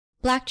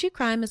Black True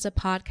Crime is a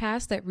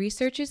podcast that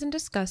researches and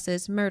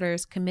discusses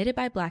murders committed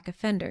by Black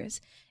offenders.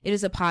 It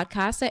is a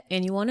podcast that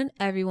anyone and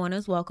everyone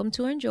is welcome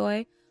to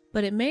enjoy,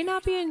 but it may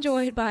not be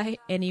enjoyed by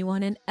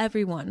anyone and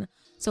everyone,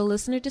 so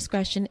listener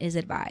discretion is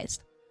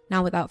advised.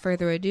 Now, without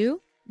further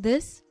ado,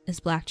 this is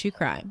Black True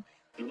Crime.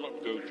 Do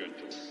not go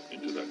gentle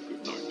into that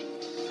good night.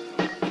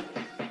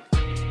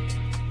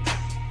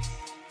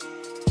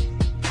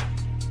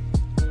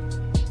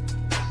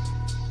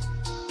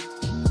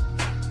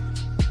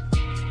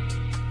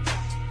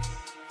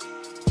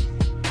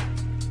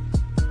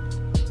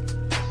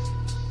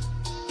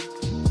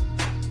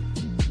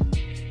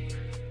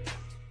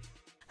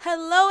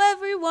 Hello,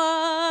 everyone.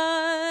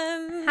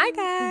 Hi,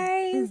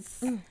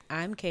 guys.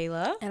 I'm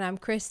Kayla. And I'm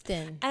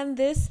Kristen. And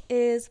this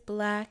is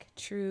Black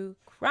True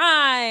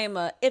Crime.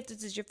 If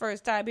this is your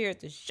first time here at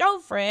the show,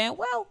 friend,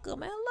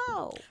 welcome.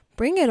 Hello.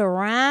 Bring it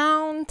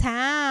around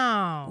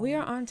town. We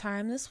are on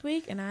time this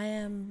week, and I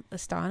am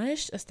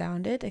astonished,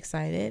 astounded,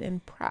 excited,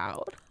 and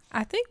proud.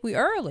 I think we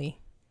early.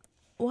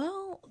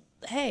 Well,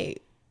 hey,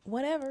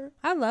 whatever.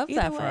 I love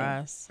Either that for way,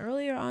 us.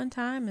 Earlier on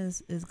time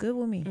is good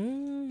with me.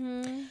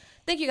 Mm-hmm.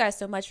 Thank you guys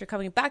so much for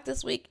coming back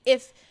this week.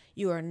 If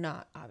you are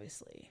not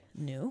obviously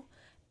new.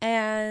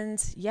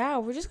 And yeah,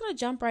 we're just going to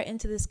jump right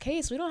into this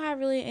case. We don't have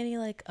really any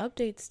like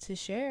updates to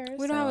share.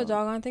 We don't have a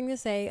doggone thing to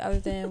say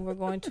other than we're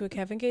going to a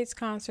Kevin Gates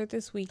concert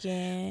this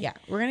weekend. Yeah,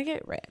 we're going to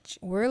get rich.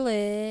 We're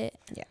lit.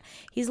 Yeah.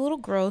 He's a little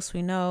gross.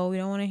 We know. We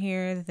don't want to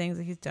hear the things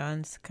that he's done.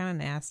 It's kind of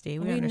nasty.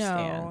 We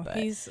understand. know. But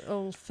He's a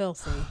little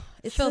filthy.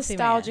 it's filthy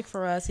nostalgic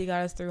for us. He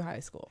got us through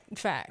high school.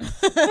 Fact.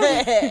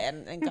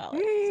 and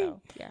college. So,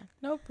 yeah.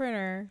 No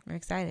printer. We're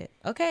excited.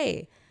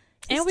 Okay.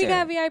 And we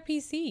got Sister.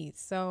 VIP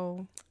seats,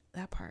 so.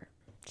 That part.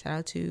 Shout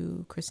out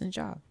to Kristen's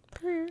job.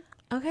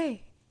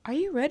 Okay. Are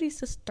you ready,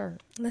 sister?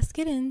 Let's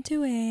get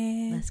into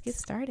it. Let's get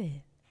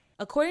started.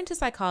 According to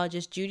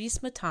psychologist Judy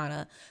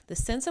Smetana, the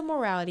sense of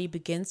morality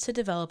begins to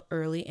develop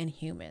early in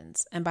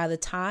humans. And by the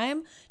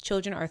time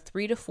children are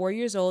 3 to 4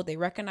 years old, they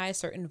recognize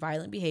certain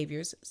violent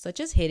behaviors, such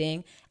as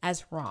hitting,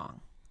 as wrong.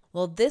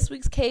 Well, this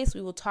week's case,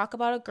 we will talk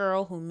about a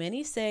girl who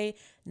many say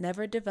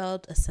never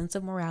developed a sense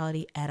of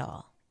morality at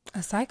all.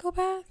 A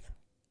psychopath?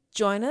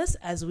 Join us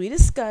as we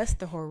discuss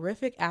the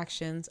horrific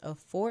actions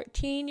of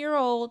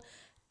 14-year-old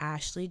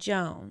Ashley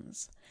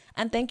Jones.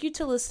 And thank you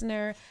to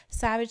listener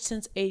Savage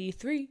Since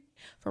 83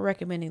 for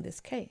recommending this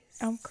case.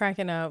 I'm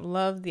cracking up.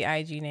 Love the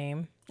IG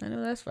name. I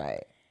know that's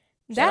right.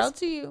 Shout out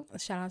to you.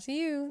 Shout out to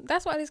you.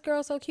 That's why this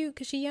girl's so cute,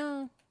 because she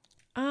young.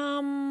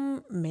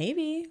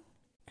 Maybe.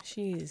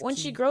 She's When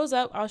cute. she grows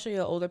up, I'll show you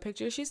an older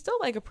picture. She's still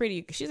like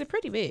she's a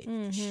pretty bitch.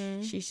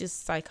 Mm-hmm. She's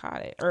just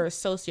psychotic or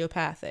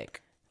sociopathic.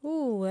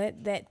 Ooh,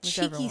 that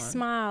Whichever cheeky one.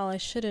 smile. I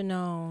should have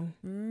known.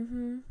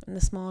 And the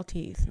small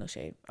teeth. No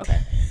shade. Okay.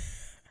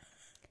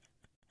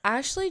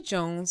 Ashley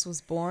Jones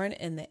was born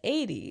in the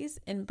 80s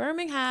in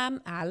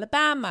Birmingham,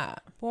 Alabama.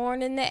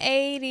 Born in the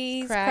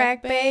 80s. Crack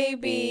Crack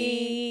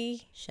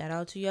baby. Shout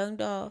out to Young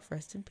Dolph.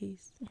 Rest in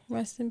peace.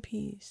 Rest in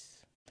peace.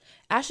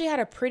 Ashley had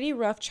a pretty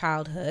rough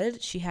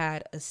childhood. She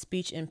had a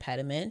speech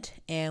impediment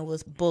and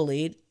was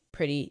bullied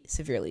pretty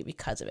severely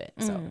because of it.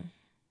 So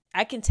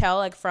I can tell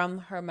like from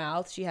her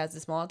mouth, she has the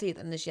small teeth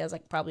and then she has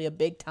like probably a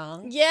big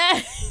tongue. Yeah.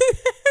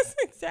 That's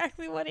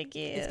exactly what it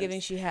gives. It's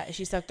giving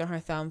she sucked on her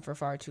thumb for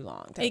far too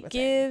long. It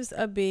gives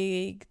a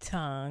big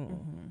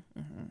tongue.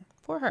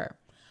 For her.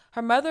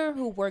 Her mother,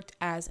 who worked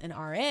as an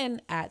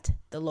RN at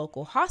the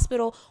local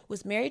hospital,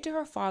 was married to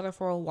her father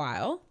for a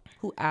while,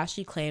 who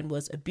Ashley claimed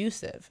was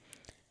abusive.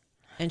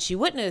 And she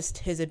witnessed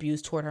his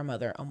abuse toward her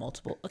mother on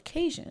multiple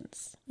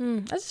occasions.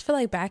 I just feel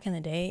like back in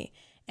the day,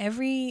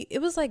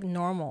 it was like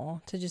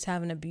normal to just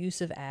have an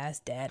abusive ass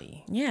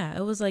daddy. Yeah,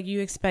 it was like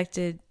you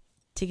expected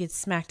to get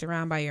smacked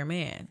around by your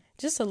man.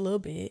 Just a little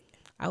bit.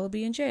 I would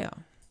be in jail.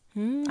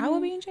 I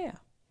would be in jail.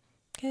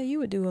 Yeah, you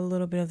would do a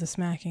little bit of the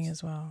smacking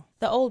as well.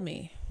 The old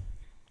me.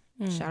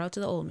 Shout out to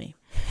the old me.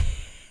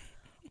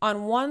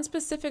 On one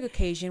specific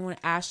occasion when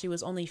Ashley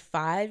was only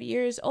 5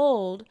 years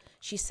old,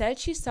 she said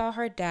she saw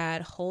her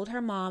dad hold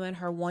her mom and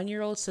her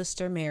 1-year-old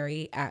sister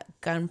Mary at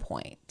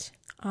gunpoint.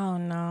 Oh,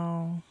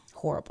 no.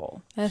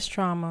 Horrible. That's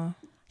trauma.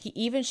 He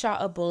even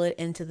shot a bullet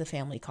into the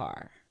family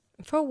car.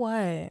 For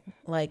what?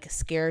 Like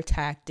scare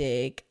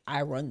tactic,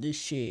 I run this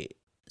shit,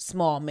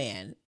 small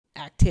man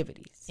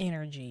activities.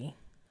 Energy.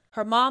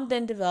 Her mom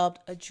then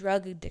developed a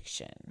drug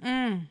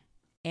addiction.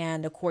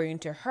 And according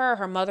to her,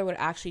 her mother would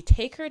actually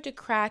take her to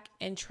crack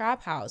and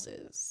trap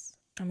houses.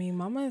 I mean,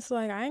 mama's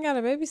like, I ain't got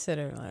a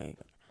babysitter. Like,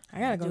 I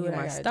gotta go get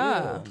my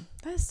stuff.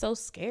 That's so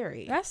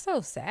scary. That's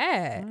so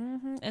sad.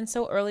 And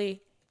so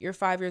early, you're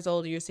 5 years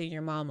old, you're seeing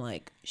your mom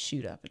like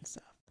shoot up and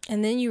stuff.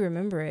 And then you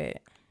remember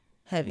it,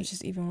 Heavy. which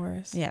is even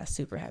worse. Yeah,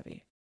 super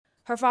heavy.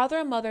 Her father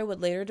and mother would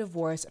later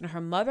divorce, and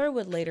her mother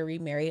would later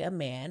remarry a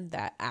man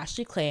that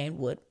Ashley claimed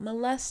would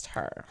molest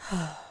her.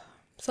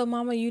 So,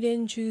 mama, you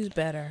didn't choose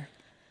better.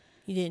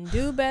 You didn't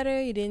do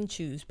better. You didn't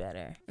choose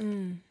better.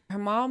 Her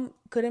mom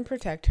couldn't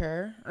protect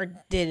her, or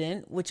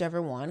didn't,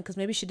 whichever one, because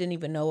maybe she didn't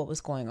even know what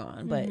was going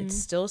on. But it's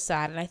still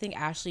sad. And I think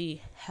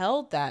Ashley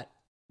held that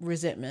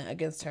resentment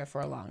against her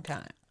for a long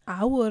time.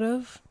 I would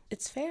have.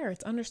 It's fair.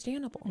 It's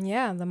understandable.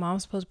 Yeah, the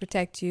mom's supposed to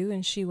protect you,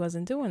 and she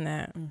wasn't doing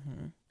that.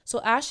 So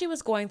Ashley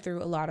was going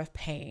through a lot of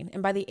pain,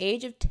 and by the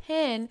age of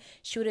 10,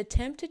 she would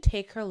attempt to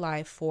take her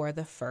life for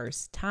the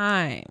first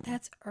time.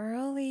 That's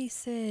early,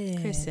 sis.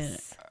 Kristen,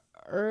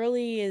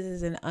 early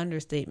is an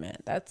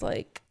understatement. That's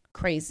like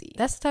crazy.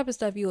 That's the type of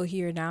stuff you'll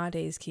hear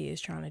nowadays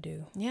kids trying to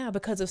do. Yeah,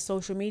 because of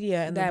social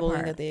media and the That bullying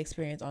part. that they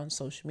experience on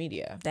social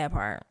media. That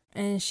part.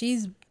 And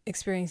she's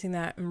experiencing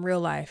that in real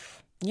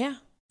life, Yeah.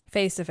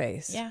 face to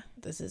face. Yeah.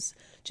 This is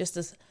just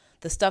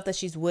the stuff that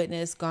she's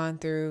witnessed, gone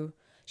through.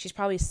 She's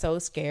probably so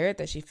scared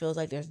that she feels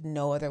like there's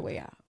no other way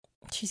out.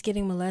 She's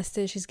getting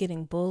molested. She's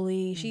getting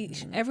bullied. She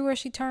everywhere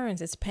she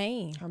turns, it's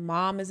pain. Her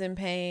mom is in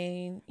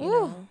pain. You Ooh.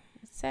 know,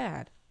 it's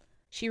sad.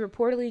 She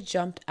reportedly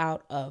jumped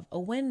out of a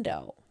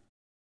window.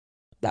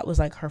 That was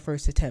like her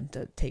first attempt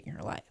at taking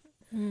her life.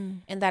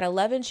 And at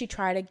 11, she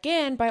tried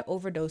again by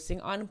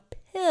overdosing on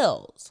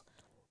pills,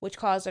 which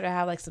caused her to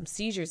have like some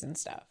seizures and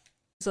stuff.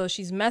 So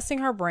she's messing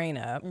her brain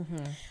up.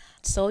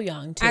 So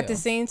young, too. At the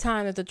same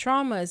time that the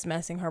trauma is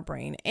messing her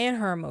brain and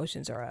her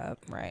emotions are up.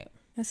 Right.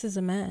 This is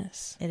a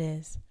mess. It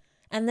is.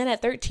 And then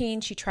at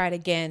 13, she tried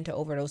again to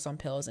overdose on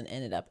pills and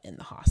ended up in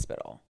the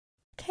hospital.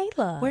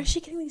 Kayla. Where's she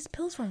getting these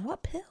pills from?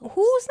 What pills?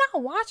 Who's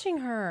not watching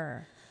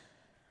her?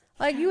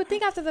 Like, you would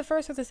think after the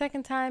first or the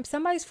second time,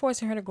 somebody's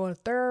forcing her to go to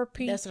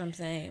therapy. That's what I'm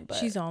saying. But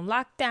She's on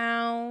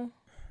lockdown.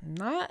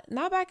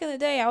 not back in the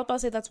day. I was about to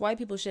say that's white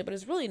people shit, but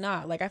it's really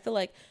not. Like, I feel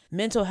like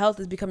mental health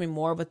is becoming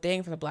more of a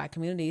thing for the Black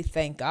community.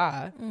 Thank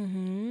God.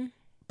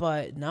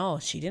 But no,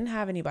 she didn't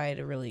have anybody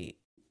to really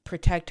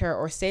protect her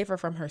or save her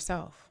from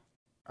herself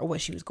or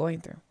what she was going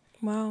through.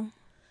 Wow.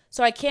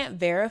 So I can't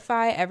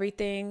verify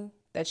everything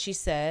that she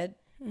said,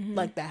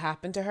 like that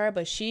happened to her,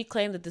 but she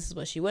claimed that this is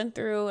what she went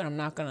through, and I'm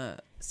not gonna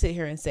sit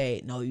here and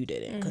say no, you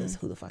didn't, because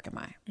who the fuck am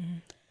I?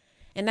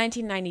 In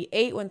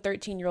 1998, when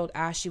 13-year-old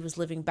Ashley was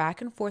living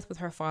back and forth with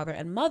her father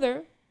and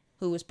mother,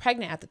 who was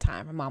pregnant at the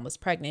time, her mom was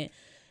pregnant,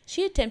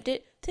 she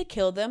attempted to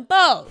kill them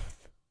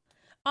both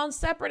on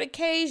separate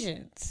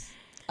occasions,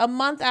 a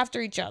month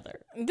after each other.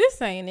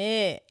 This ain't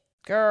it.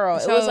 Girl,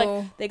 it So- was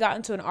like they got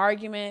into an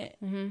argument,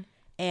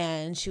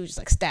 and she was just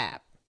like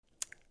stab.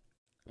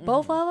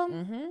 Both of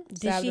them? Did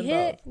Stabbed she them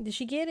hit? Did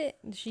she get it?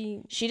 Did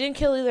she? She didn't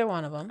kill either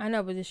one of them. I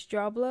know, but did she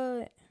draw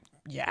blood?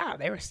 Yeah,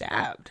 they were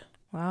stabbed.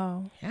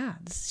 Wow. Yeah,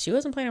 she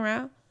wasn't playing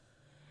around.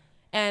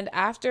 And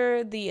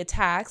after the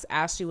attacks,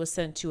 Ashley was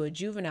sent to a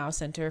juvenile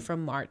center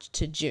from March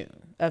to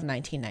June of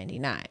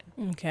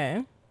 1999.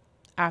 Okay.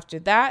 After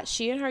that,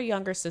 she and her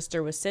younger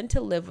sister was sent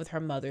to live with her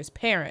mother's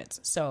parents.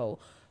 So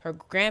her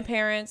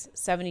grandparents,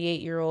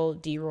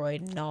 78-year-old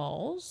DeRoy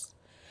Knowles,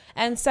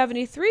 and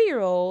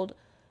 73-year-old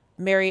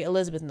Mary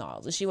Elizabeth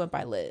Knowles. And she went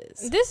by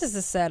Liz. This is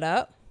a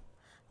setup.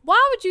 Why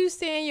would you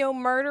send your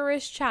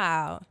murderous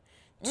child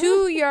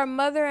to your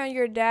mother and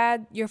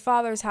your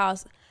father's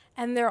house,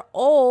 and they're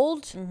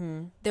old,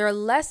 they're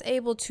less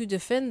able to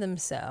defend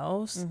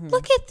themselves?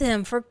 Look at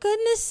them, for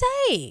goodness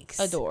sakes.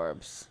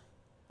 Adorbs.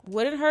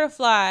 Wouldn't hurt a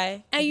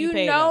fly. And if you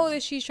paid know them.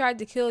 that she tried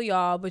to kill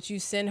y'all, but you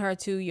send her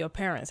to your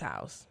parents'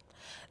 house.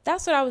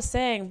 That's what I was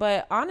saying.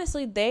 But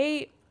honestly,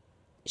 they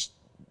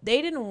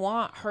didn't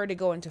want her to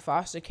go into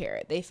foster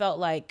care. They felt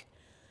like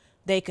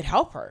they could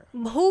help her.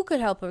 Who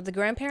could help her? The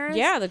grandparents?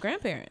 Yeah, the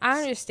grandparents.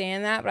 I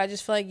understand that, but I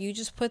just feel like you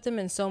just put them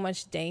in so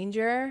much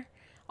danger,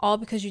 all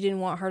because you didn't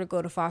want her to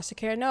go to foster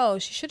care. No,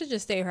 she should have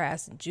just stayed her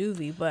ass in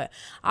juvie, but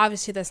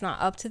obviously that's not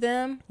up to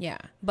them. Yeah.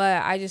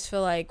 But I just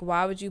feel like,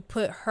 why would you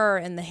put her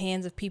in the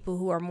hands of people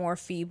who are more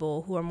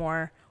feeble, who are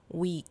more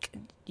weak,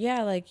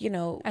 Yeah, like, you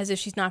know, as if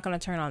she's not going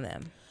to turn on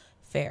them?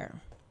 fair.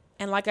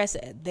 And like I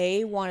said,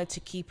 they wanted to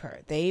keep her.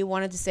 They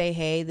wanted to say,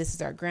 hey, this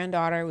is our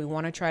granddaughter. We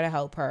want to try to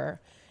help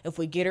her. If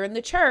we get her in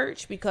the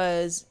church,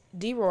 because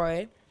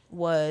DeRoy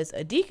was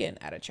a deacon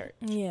at a church.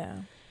 Yeah.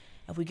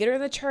 If we get her in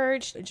the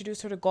church,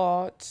 introduce her to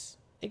God,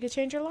 it could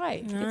change her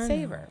life. It could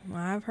save her.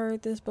 I've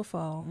heard this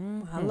before.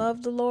 I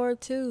love the Lord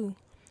too.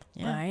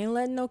 Yeah. I ain't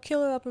letting no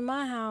killer up in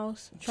my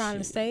house trying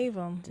to save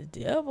him, The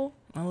devil.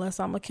 unless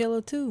I'm a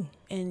killer too.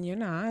 And you're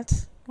not.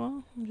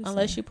 Well, I'm just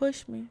Unless saying. you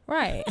push me.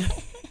 Right.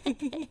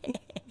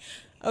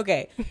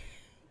 Okay.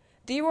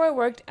 DeRoy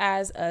worked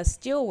as a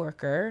steel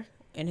worker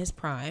in his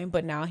prime,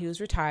 but now he was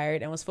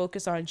retired and was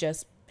focused on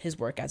just his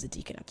work as a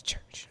deacon at the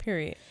church.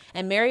 Period.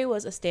 And Mary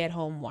was a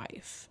stay-at-home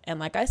wife. And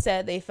like I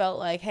said, they felt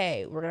like,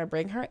 hey, we're going to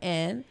bring her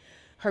in.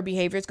 Her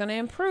behavior is going to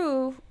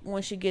improve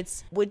when she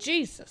gets with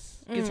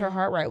Jesus, gets her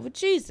heart right with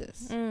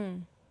Jesus.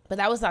 But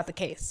that was not the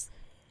case.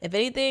 If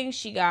anything,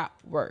 she got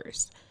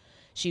worse.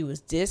 She was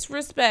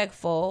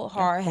disrespectful,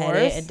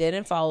 hard-headed, course. and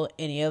didn't follow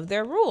any of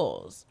their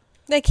rules.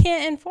 They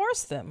can't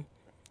enforce them.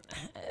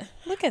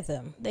 Look at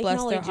them. They Bless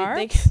can only their do,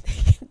 hearts.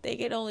 they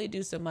can only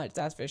do so much,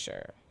 that's for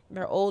sure.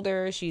 They're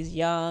older, she's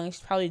young,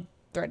 she's probably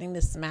threatening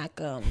to smack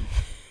them.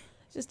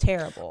 It's just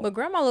terrible. But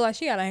grandma looked like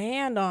she got a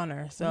hand on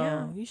her, so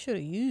Yeah. you should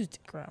have used it,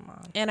 grandma.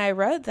 And I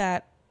read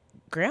that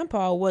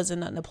grandpa wasn't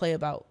nothing to play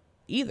about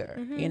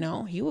either. You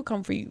know, he would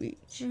come for you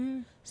each.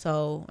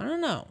 So I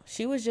don't know.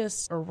 She was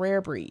just a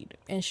rare breed.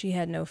 And she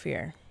had no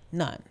fear.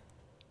 None.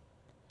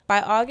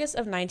 By August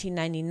of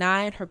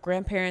 1999, her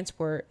grandparents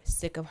were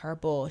sick of her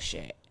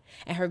bullshit.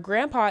 And her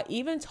grandpa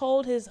even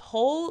told his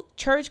whole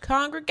church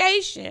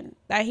congregation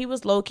that he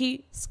was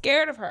low-key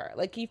scared of her.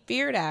 Like, he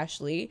feared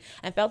Ashley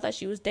and felt that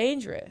she was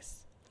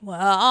dangerous.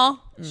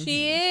 Well,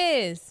 she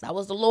is. That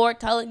was the Lord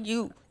telling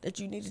you that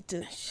you needed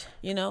to,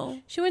 you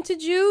know? She went to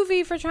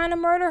juvie for trying to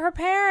murder her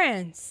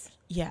parents.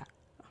 Yeah.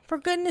 For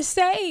goodness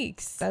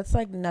sakes. That's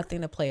like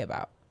nothing to play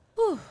about.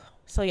 Whew.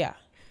 So, yeah.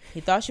 He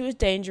thought she was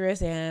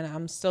dangerous, and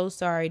I'm so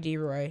sorry,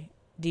 D-Roy.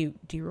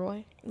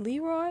 D-Roy?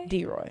 Leroy?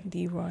 D-Roy.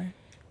 D-Roy.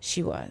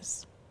 She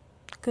was.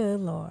 Good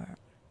Lord.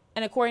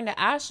 And according to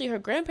Ashley, her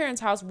grandparents'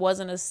 house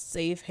wasn't a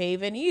safe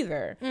haven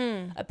either.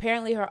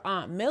 Apparently, her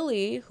Aunt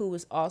Millie, who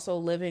was also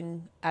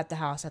living at the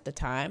house at the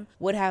time,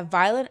 would have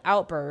violent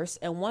outbursts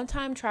and one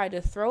time tried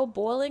to throw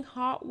boiling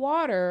hot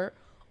water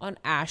on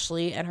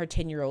Ashley and her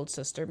 10-year-old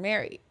sister,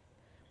 Mary.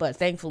 But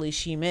thankfully,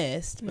 she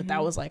missed. But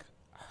that was like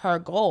her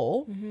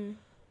goal.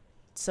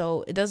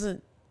 So it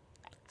doesn't...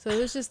 So it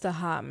was just a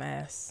hot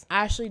mess.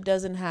 Ashley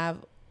doesn't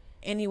have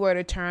anywhere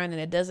to turn, and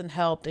it doesn't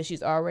help that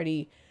she's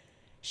already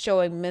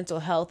showing mental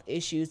health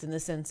issues in the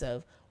sense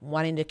of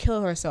wanting to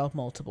kill herself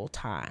multiple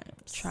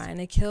times, Trying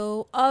to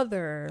kill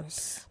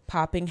others.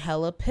 popping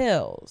hella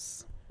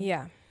pills.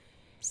 Yeah.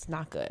 It's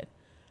not good.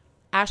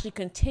 Ashley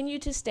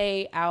continued to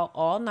stay out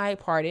all night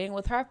partying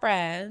with her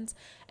friends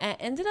and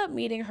ended up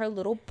meeting her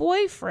little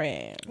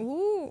boyfriend.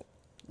 Ooh.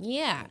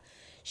 Yeah.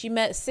 She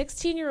met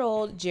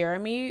 16-year-old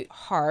Jeremy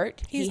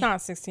Hart. He's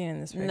not 16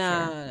 in this picture.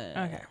 No.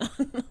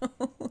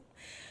 Okay.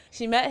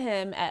 She met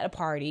him at a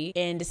party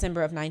in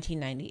December of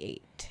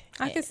 1998.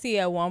 I could see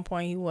at one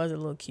point he was a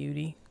little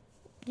cutie.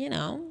 You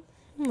know,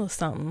 A little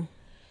something.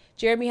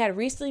 Jeremy had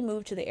recently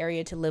moved to the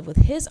area to live with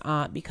his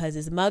aunt because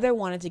his mother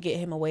wanted to get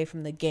him away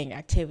from the gang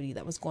activity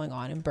that was going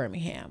on in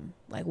Birmingham,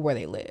 like where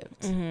they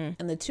lived.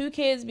 And the two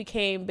kids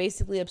became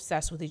basically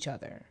obsessed with each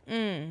other.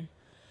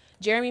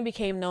 Jeremy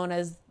became known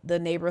as the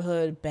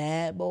neighborhood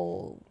bad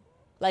boy.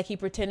 Like, he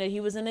pretended he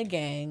was in a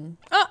gang.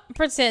 Oh,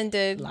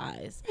 pretended.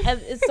 Lies. And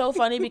it's so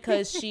funny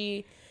because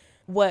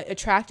what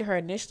attracted her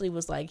initially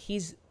was like,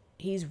 he's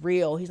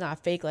real. He's not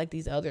fake like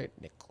these other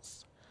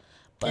nickels.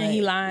 But And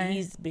he lying.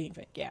 He's being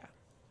fake, yeah.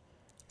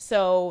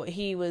 So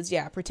he was,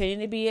 pretending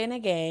to be in a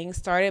gang,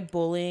 started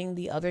bullying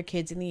the other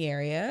kids in the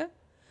area.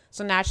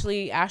 So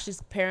naturally,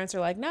 Ashley's parents are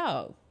like,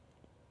 no.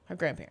 Her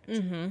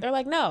grandparents. They're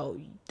like,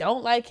 no,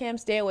 don't like him,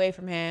 stay away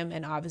from him.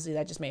 And obviously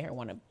that just made her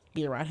want to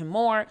be around him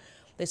more.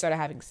 They started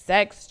having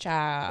sex,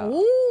 child.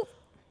 Ooh.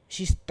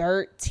 She's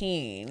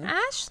 13.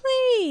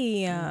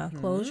 Ashley.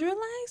 Close your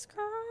legs,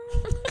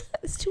 girl.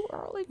 It's too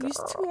early, girl.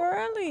 It's too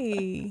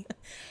early.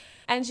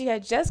 And she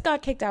had just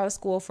got kicked out of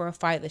school for a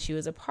fight that she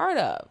was a part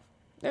of.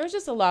 There was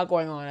just a lot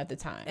going on at the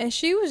time. And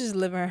she was just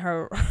living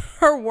her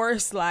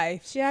worst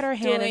life. She had her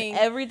hand in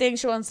everything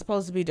she wasn't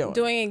supposed to be doing.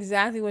 Doing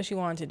exactly what she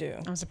wanted to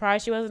do. I'm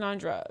surprised she wasn't on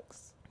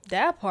drugs.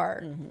 That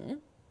part.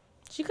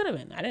 She could have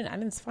been. I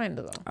didn't find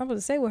her, though. I was going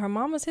to say, with her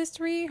mama's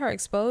history, her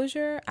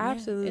exposure,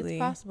 absolutely.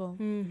 It's possible.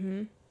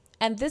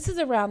 And this is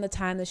around the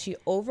time that she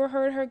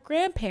overheard her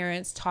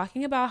grandparents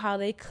talking about how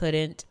they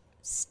couldn't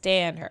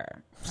stand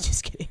her.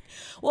 Just kidding.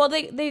 Well,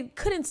 they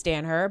couldn't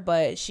stand her,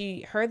 but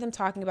she heard them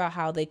talking about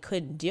how they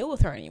couldn't deal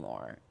with her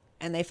anymore.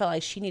 And they felt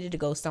like she needed to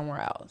go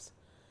somewhere else.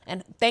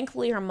 And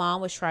thankfully, her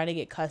mom was trying to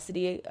get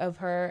custody of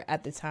her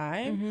at the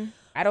time.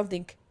 I don't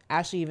think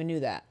Ashley even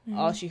knew that.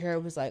 All she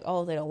heard was like,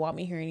 oh, they don't want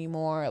me here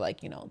anymore.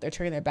 Like, you know, they're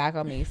turning their back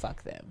on me.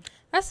 Fuck them.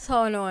 That's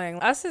so annoying.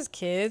 Us as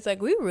kids,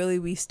 like, we really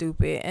be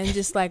stupid and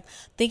just like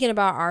thinking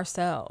about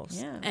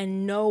ourselves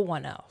and no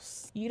one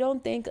else. You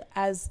don't think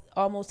as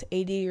almost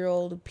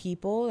 80-year-old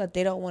people that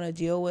they don't want to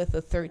deal with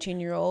a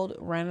 13-year-old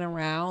running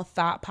around,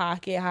 hot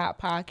pocket, with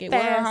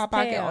her hot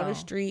pocket on the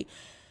street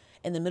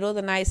in the middle of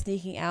the night,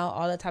 sneaking out,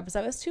 all that type of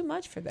stuff. It's too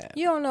much for them.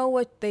 You don't know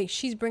what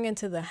she's bringing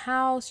to the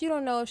house. You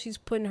don't know if she's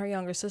putting her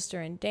younger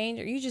sister in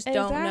danger. You just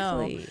don't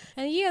know.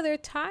 And they're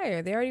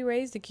tired. They already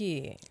raised a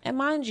kid. And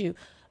mind you,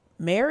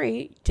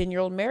 Mary,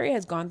 10-year-old Mary,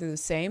 has gone through the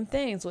same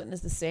things,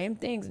 witnessed the same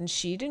things, and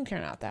she didn't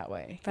turn out that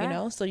way. Fact. You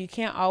know, so you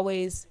can't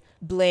always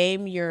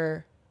blame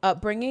your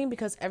upbringing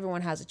because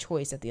everyone has a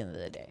choice at the end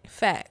of the day.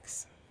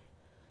 Facts.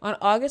 On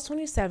August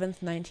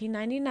 27th,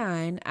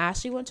 1999,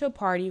 Ashley went to a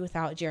party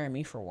without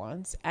Jeremy for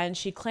once, and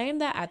she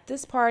claimed that at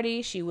this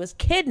party, she was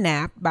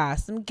kidnapped by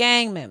some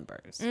gang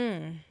members.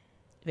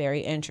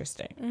 Very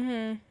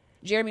interesting.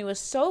 Jeremy was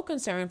so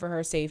concerned for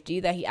her safety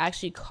that he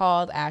actually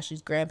called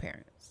Ashley's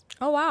grandparents.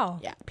 Oh, wow.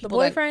 Yeah. The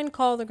boyfriend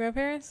called the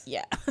grandparents?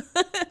 Yeah.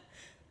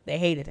 They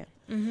hated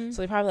him.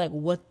 So they probably like,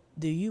 what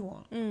do you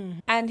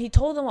want? And he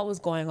told them what was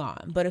going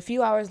on. But a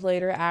few hours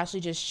later,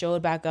 Ashley just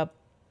showed back up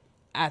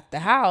at the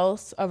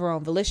house of her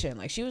own volition.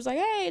 Like, she was like,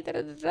 hey,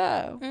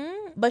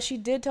 But she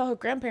did tell her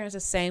grandparents the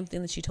same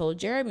thing that she told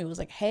Jeremy. It was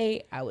like,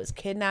 hey, I was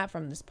kidnapped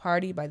from this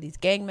party by these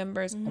gang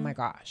members. Oh my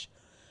gosh.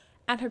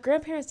 And her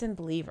grandparents didn't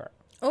believe her.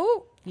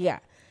 Oh. Yeah.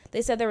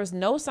 They said there was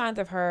no signs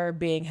of her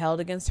being held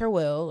against her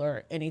will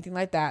or anything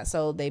like that.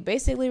 So they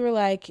basically were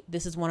like,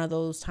 this is one of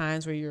those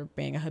times where you're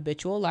being a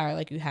habitual liar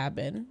like you have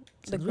been.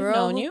 The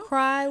girl who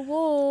cried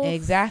wolf.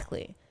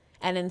 Exactly.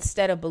 And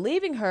instead of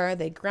believing her,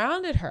 they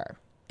grounded her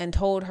and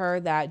told her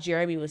that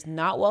Jeremy was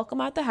not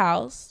welcome at the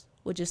house,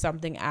 which is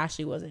something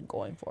Ashley wasn't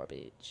going for,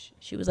 bitch.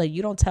 She was like,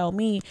 you don't tell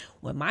me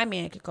when my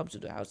man can come to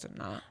the house or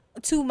not.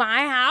 To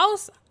my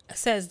house,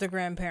 says the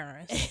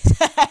grandparents.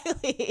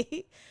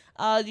 Exactly.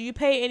 Do you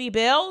pay any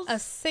bills? A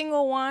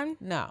single one?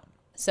 No.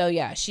 So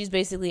yeah, she's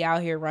basically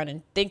out here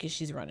thinking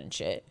she's running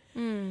shit.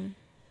 And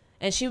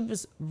she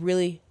was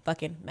really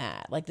fucking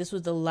mad. Like, this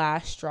was the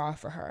last straw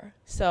for her.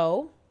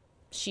 So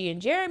she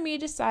and Jeremy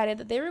decided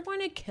that they were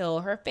going to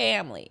kill her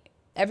family.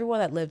 Everyone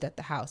that lived at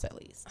the house, at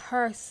least.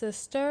 Her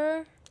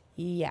sister?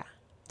 Yeah.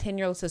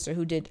 10-year-old sister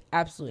who did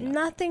absolutely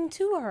nothing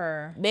to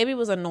her. Maybe it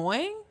was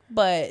annoying,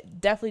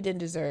 but definitely didn't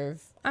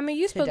deserve. I mean,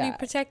 you're supposed to be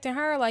protecting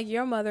her like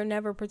your mother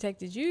never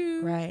protected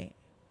you. Right.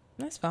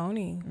 That's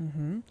phony.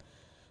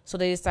 So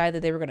they decided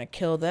that they were going to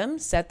kill them,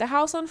 set the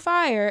house on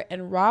fire,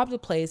 and rob the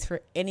place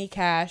for any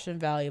cash and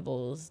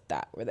valuables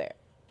that were there.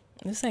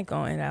 This ain't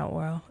going out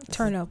well.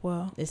 Turn up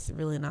well. It's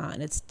really not.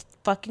 And it's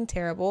fucking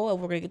terrible. And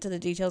we're going to get to the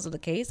details of the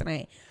case, and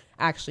I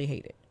actually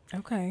hate it.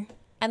 Okay.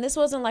 And this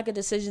wasn't like a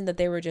decision that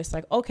they were just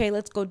like, okay,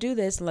 let's go do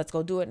this and let's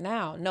go do it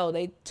now. No,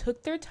 they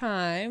took their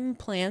time,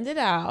 planned it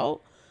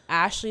out.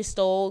 Ashley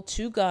stole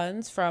 2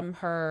 guns from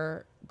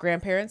her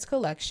grandparents'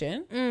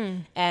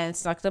 collection and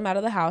snuck them out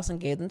of the house and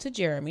gave them to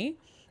Jeremy.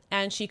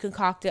 And she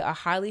concocted a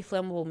highly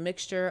flammable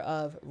mixture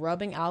of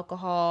rubbing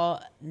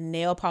alcohol,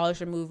 nail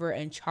polish remover,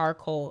 and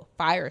charcoal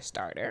fire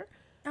starter.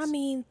 I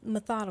mean,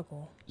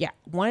 methodical. Yeah.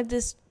 Wanted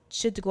this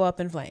shit to go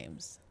up in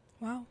flames.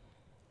 Wow.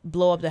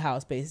 Blow up the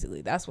house,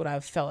 basically. That's what I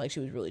felt like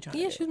she was really trying to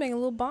do. Yeah, she was making a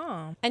little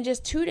bomb. And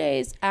just 2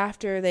 days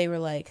after they were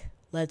like,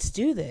 let's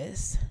do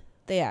this,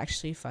 they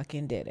actually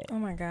fucking did it. Oh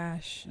my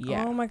gosh.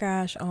 Yeah. Oh my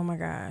gosh. Oh my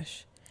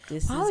gosh.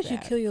 Why would you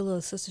kill your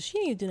little sister? She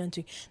didn't do nothing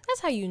to you. That's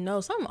how you know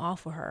something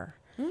off with her.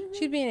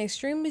 She's being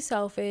extremely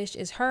selfish.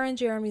 It's her and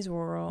Jeremy's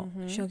world.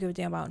 She don't give a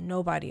damn about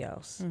nobody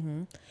else.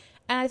 And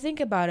I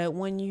think about it,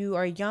 when you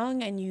are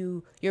young and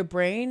your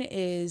brain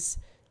is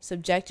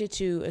subjected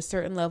to a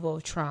certain level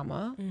of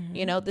trauma.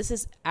 You know, this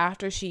is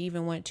after she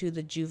even went to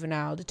the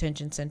juvenile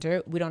detention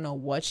center. We don't know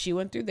what she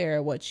went through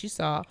there, what she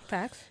saw.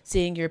 Facts.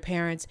 Seeing your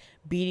parents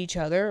beat each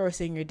other, or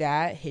seeing your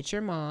dad hit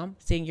your mom,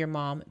 seeing your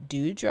mom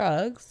do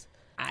drugs.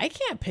 I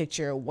can't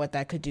picture what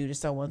that could do to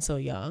someone so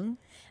young.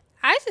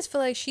 I just feel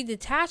like she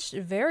detached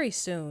very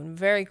soon,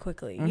 very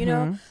quickly. You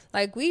know,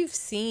 like we've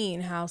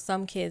seen how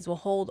some kids will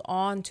hold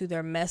on to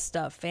their messed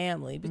up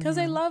family because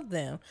they love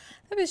them.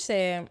 That bitch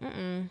said,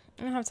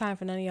 I don't have time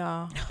for none of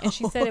y'all. And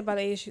she said it by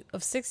the age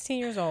of 16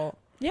 years old.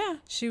 Yeah.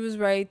 She was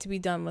ready to be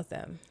done with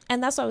them.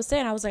 And that's what I was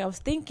saying. I was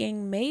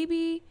thinking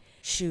maybe,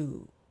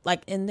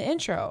 like in the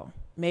intro,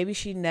 maybe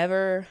she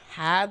never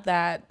had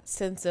that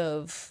sense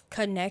of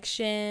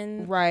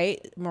connection, right,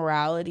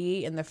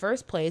 morality in the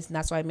first place, and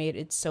that's why I made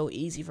it so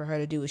easy for her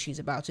to do what she's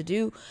about to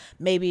do.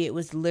 Maybe it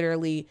was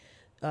literally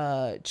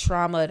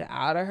traumatized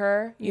out of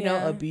her, you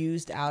know,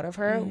 abused out of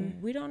her.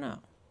 We don't know.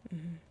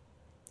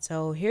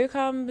 So here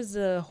comes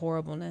the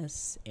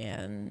horribleness,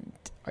 and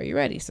are you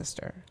ready,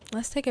 sister?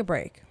 Let's take a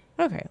break.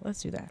 Okay,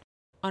 let's do that.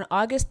 On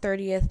August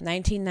 30th,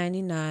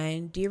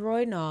 1999,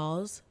 DeRoy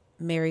Knowles,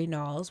 Mary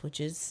Knowles, which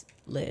is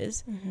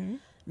Liz,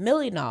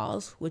 Millie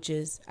Knowles, which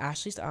is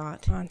Ashley's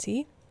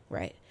auntie,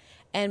 right,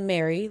 and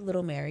Mary,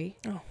 little Mary,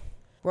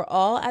 were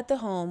all at the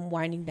home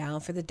winding down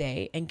for the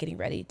day and getting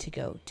ready to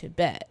go to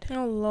bed.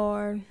 Oh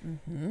Lord.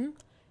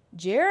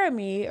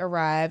 Jeremy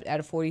arrived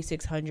at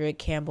 4600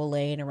 Campbell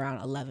Lane around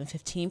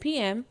 11:15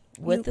 p.m.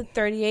 with the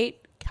 .38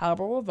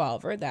 caliber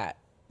revolver that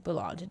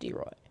belonged to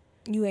DeRoy.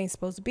 You ain't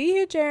supposed to be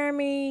here,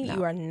 Jeremy. No.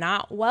 You are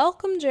not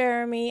welcome,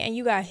 Jeremy. And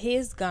you got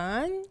his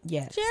gun?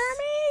 Yes.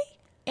 Jeremy?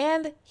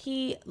 And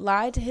he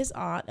lied to his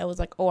aunt and was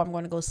like, oh, I'm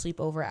going to go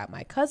sleep over at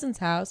my cousin's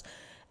house.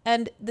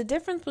 And the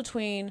difference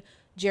between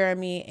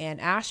Jeremy and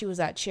Ashley was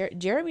that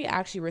Jeremy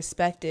actually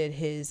respected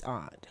his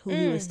aunt, who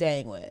he was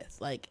staying with.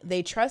 Like,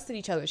 they trusted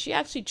each other. She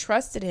actually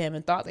trusted him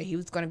and thought that he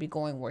was going to be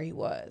going where he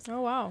was.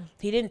 Oh, wow.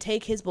 He didn't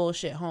take his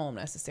bullshit home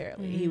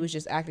necessarily. He was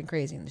just acting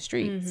crazy in the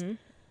streets.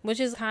 Which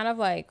is kind of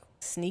like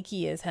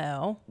sneaky as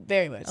hell.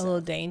 Very much a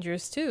little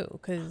dangerous too,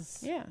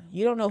 because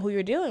you don't know who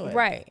you're dealing with,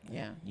 right?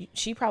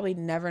 She probably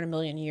never in a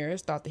million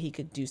years thought that he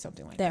could do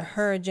something like that.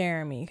 Her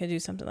Jeremy could do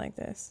something like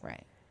this,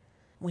 right?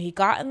 When he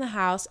got in the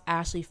house,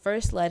 Ashley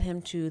first led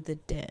him to the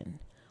den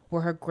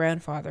where her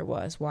grandfather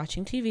was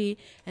watching TV,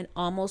 and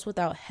almost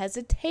without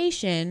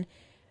hesitation,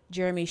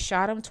 Jeremy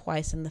shot him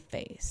twice in the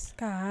face.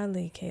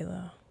 Golly,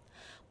 Kayla.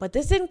 But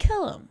this didn't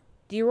kill him.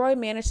 DeRoy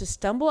managed to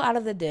stumble out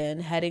of the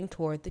den heading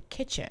toward the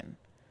kitchen.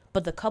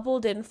 But the couple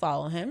didn't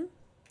follow him,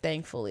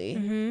 thankfully.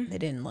 They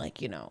didn't,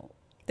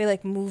 they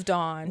moved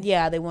on.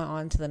 Yeah, they went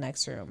on to the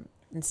next room.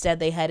 Instead,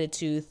 they headed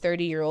to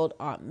 30-year-old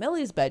Aunt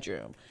Millie's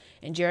bedroom.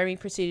 and Jeremy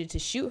proceeded to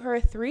shoot her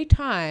 3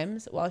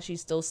 times while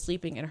she's still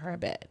sleeping in her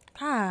bed.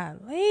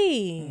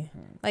 Golly.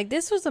 Like,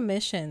 this was a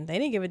mission. They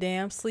didn't give a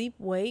damn. Sleep,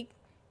 wake.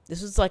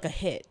 This was like a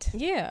hit.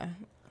 Yeah.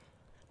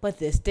 But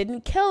this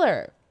didn't kill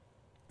her.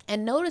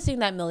 And noticing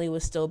that Millie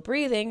was still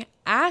breathing,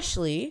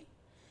 Ashley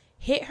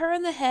hit her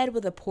in the head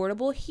with a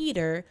portable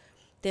heater,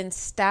 then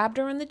stabbed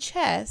her in the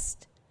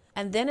chest,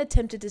 and then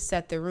attempted to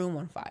set the room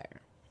on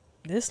fire.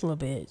 This little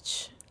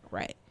bitch.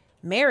 Right.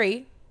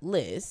 Mary,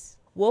 Liz,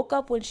 woke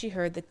up when she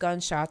heard the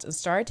gunshots and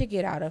started to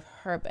get out of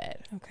her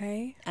bed.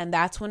 Okay. And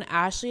that's when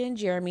Ashley and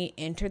Jeremy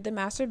entered the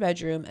master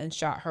bedroom and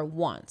shot her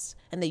once.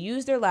 And they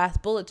used their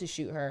last bullet to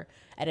shoot her,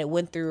 and it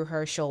went through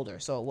her shoulder,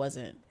 so it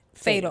wasn't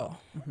fatal.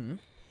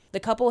 The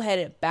couple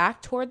headed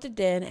back toward the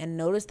den and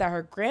noticed that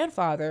her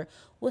grandfather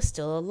was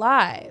still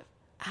alive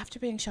after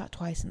being shot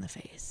twice in the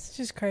face. It's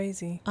just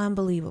crazy.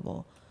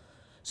 Unbelievable.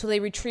 So they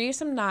retrieved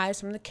some knives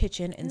from the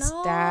kitchen and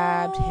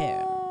stabbed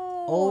him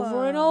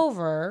over and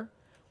over.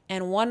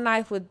 And one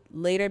knife would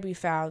later be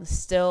found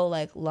still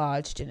like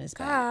lodged in his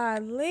back.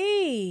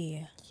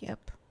 Golly.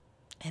 Yep.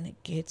 And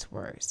it gets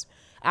worse.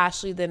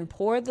 Ashley then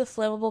poured the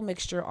flammable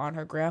mixture on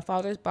her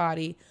grandfather's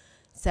body,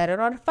 set it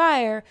on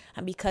fire,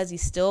 and because he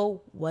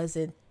still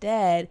wasn't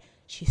dead,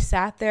 she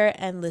sat there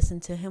and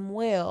listened to him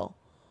wail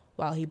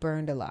while he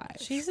burned alive.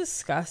 She's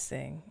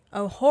disgusting.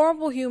 A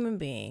horrible human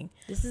being.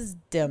 This is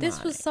demonic.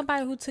 This was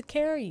somebody who took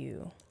care of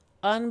you.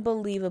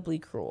 Unbelievably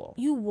cruel.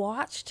 You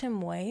watched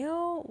him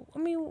wail? I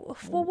mean,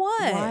 for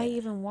what? Why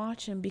even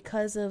watch him?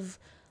 Because of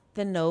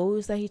the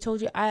nose that he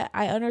told you.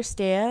 I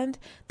understand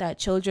that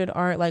children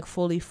aren't like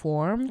fully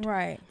formed.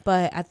 Right.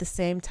 But at the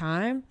same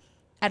time,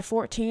 at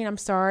 14, I'm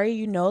sorry,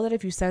 you know that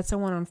if you set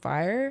someone on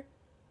fire,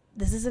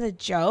 this isn't a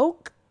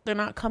joke. They're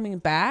not coming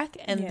back,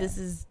 and this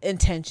is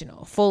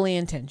intentional, fully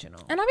intentional.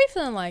 And I be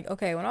feeling like,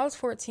 okay, when I was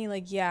 14,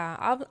 like,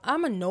 yeah,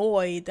 I'm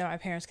annoyed that my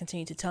parents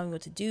continue to tell me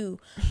what to do.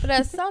 But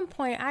at some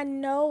point, I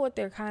know what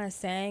they're kind of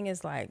saying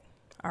is like,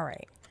 all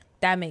right,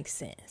 that makes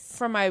sense.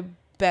 In my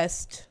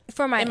best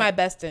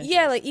interest.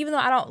 Yeah, like, even though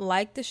I don't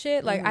like the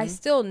shit, like, I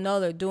still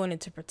know they're doing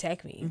it to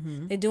protect me.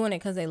 They're doing it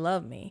because they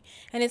love me.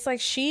 And it's like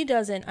she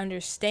doesn't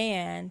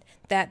understand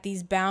that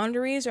these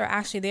boundaries are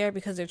actually there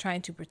because they're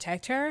trying to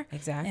protect her.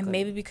 Exactly. And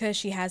maybe because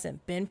she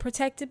hasn't been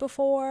protected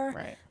before.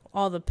 Right.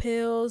 All the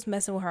pills,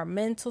 messing with her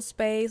mental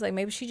space. Like,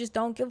 maybe she just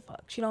don't give a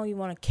fuck. She don't even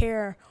want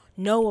to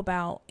know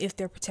about if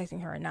they're protecting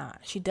her or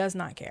not. She does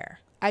not care.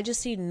 I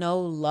just see no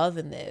love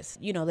in this.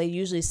 You know, they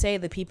usually say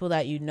the people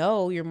that you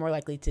know, you're more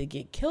likely to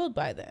get killed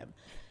by them.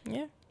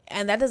 Yeah.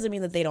 And that doesn't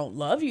mean that they don't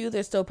love you.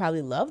 There's still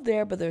probably love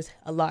there, but there's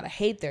a lot of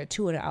hate there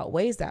too, and it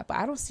outweighs that. But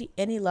I don't see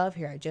any love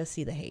here. I just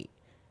see the hate.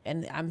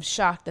 And I'm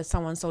shocked that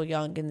someone so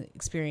young can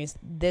experience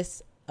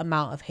this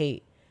amount of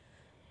hate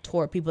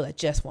toward people that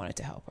just wanted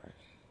to help her.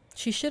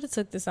 She should have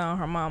took this on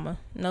her mama.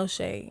 No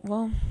shade.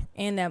 Well,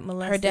 and that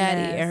molested her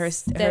daddy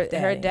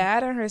and her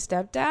dad and her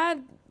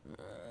stepdad,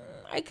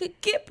 I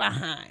could get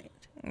behind.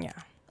 Yeah.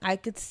 I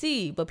could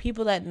see, but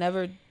people that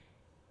never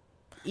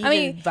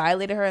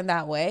violated her in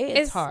that way,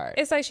 it's hard.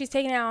 It's like she's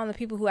taking it out on the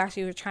people who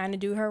actually were trying to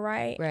do her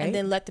right. And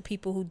then let the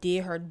people who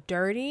did her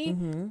dirty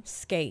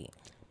skate.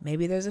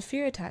 Maybe there's a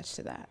fear attached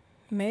to that.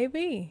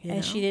 Maybe.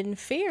 And she didn't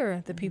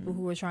fear the people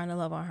who were trying to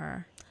love on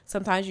her.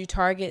 Sometimes you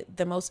target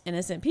the most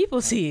innocent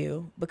people to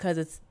you because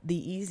it's the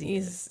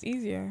easiest. It's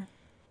easier.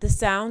 The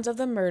sounds of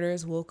the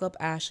murders woke up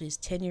Ashley's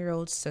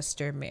 10-year-old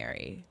sister,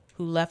 Mary,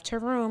 who left her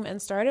room and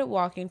started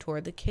walking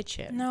toward the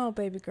kitchen. No,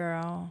 baby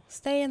girl.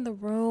 Stay in the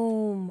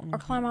room or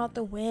climb out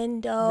the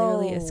window.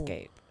 Literally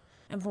escape.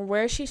 And from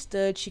where she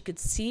stood, she could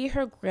see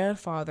her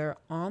grandfather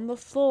on the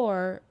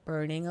floor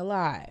burning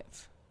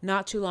alive.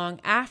 Not too long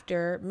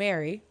after,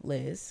 Mary,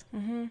 Liz,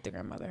 the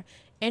grandmother,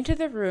 entered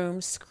the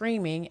room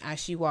screaming as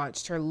she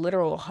watched her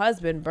literal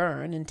husband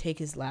burn and take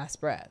his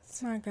last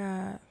breaths. My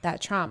God. That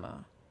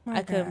trauma.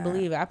 I couldn't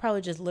believe it. I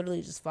probably just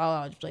literally just fall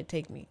out and just like,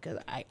 take me, because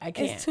I can't.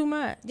 It's too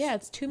much. Yeah,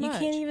 it's too much. You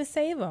can't even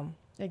save him.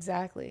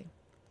 Exactly.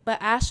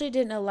 But Ashley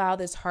didn't allow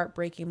this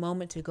heartbreaking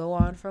moment to go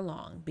on for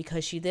long,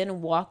 because she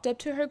then walked up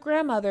to her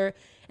grandmother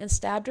and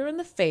stabbed her in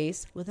the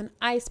face with an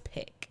ice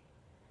pick.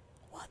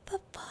 What the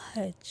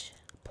fudge?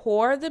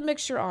 Poured the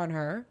mixture on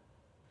her,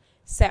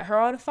 set her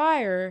on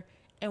fire,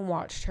 and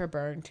watched her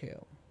burn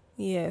too.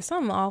 Yeah,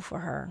 something off for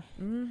her.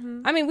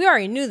 I mean, we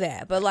already knew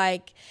that, but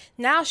like,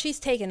 now she's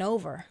taken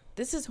over.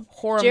 This is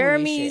horrible.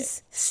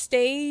 Jeremy's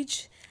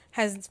stage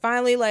has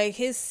finally, like,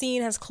 his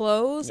scene has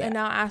closed, and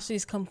now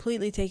Ashley's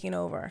completely taking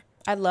over.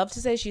 I'd love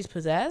to say she's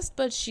possessed,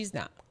 but she's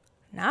not.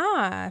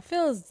 Nah, it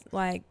feels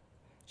like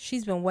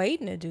she's been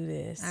waiting to do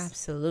this.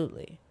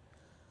 Absolutely.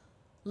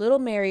 Little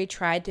Mary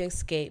tried to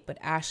escape, but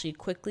Ashley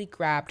quickly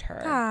grabbed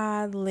her.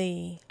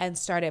 Godly. And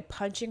started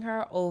punching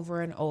her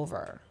over and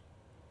over.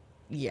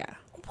 Yeah.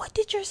 What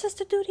did your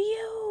sister do to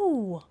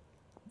you?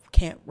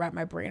 Can't wrap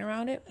my brain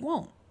around it.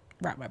 Won't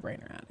wrap my brain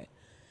around it.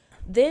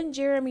 Then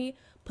Jeremy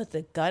put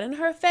the gun in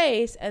her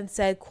face and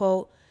said,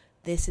 quote,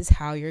 "This is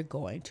how you're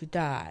going to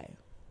die."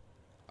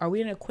 Are we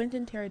in a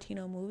Quentin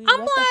Tarantino movie? I'm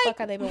What the like- fuck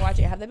have they been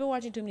watching? Have they been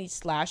watching too many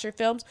slasher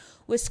films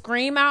with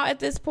Scream out at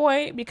this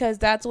point? Because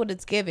that's what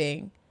it's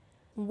giving.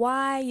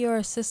 Why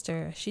your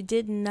sister? She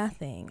did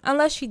nothing.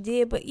 Unless she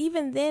did, but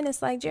even then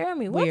it's like,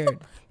 Jeremy, Weird.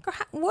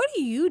 What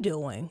are you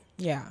doing?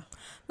 Yeah.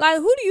 Like,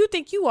 who do you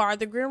think you are?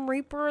 The Grim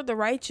Reaper, the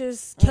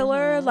righteous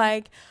killer?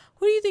 Like,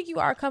 who do you think you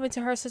are coming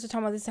to her sister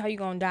talking about this is how you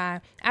gonna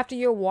die after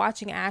you're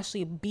watching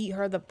Ashley beat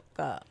her the fuck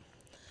up?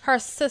 Her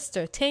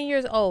sister, 10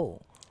 years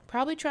old.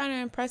 Probably trying to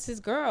impress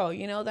his girl.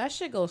 You know, that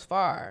shit goes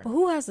far. But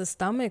who has the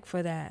stomach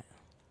for that?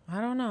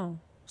 I don't know.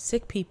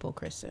 Sick people,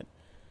 Kristen.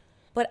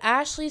 But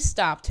Ashley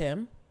stopped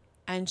him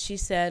and she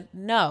said,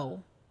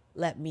 no,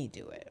 let me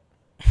do it.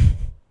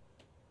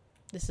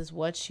 This is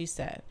what she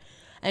said.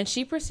 And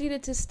she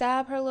proceeded to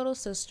stab her little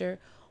sister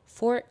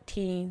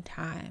 14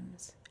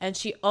 times. And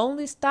she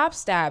only stopped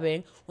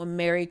stabbing when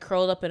Mary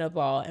curled up in a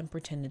ball and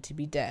pretended to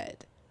be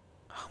dead.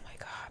 Oh my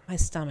God, my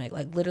stomach.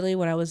 Like literally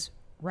when I was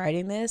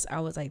writing this, I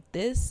was like,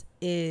 this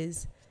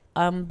is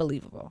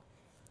unbelievable.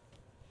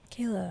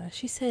 Kayla,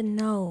 she said,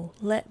 no,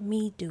 let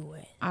me do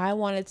it. I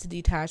wanted to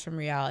detach from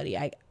reality.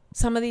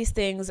 Some of these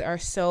things are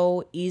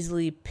so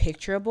easily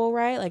picturable,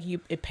 right? Like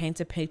it paints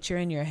a picture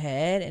in your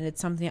head, and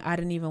it's something I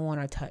didn't even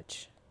want to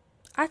touch.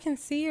 I can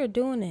see her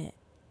doing it.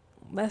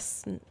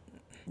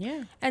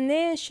 Yeah. And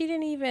then she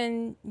didn't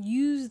even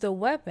use the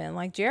weapon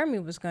like Jeremy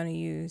was going to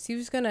use. He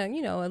was going to,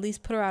 at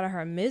least put her out of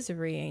her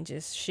misery and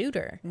just shoot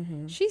her.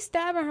 Mm-hmm. She's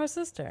stabbing her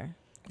sister.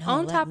 No,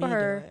 On let top me of do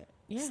her, it.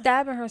 Yeah.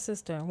 stabbing her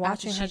sister,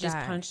 watching After her she just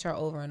die. punched her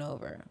over and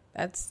over.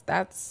 That's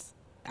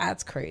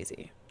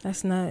crazy.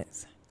 That's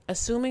nuts.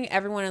 Assuming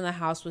everyone in the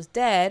house was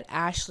dead,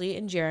 Ashley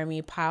and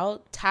Jeremy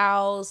piled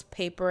towels,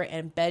 paper,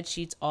 and bed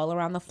sheets all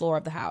around the floor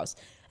of the house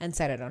and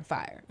set it on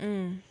fire.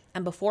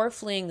 And before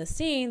fleeing the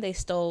scene, they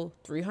stole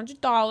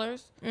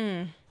 $300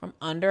 from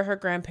under her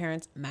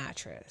grandparents'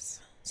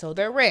 mattress. So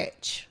they're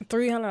rich.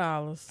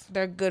 $300.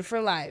 They're good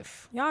for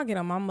life. Y'all get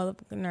on my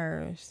motherfucking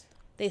nerves.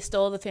 They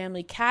stole the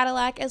family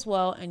Cadillac as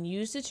well and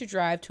used it to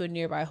drive to a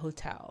nearby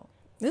hotel.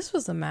 This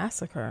was a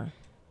massacre.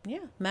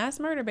 Yeah, mass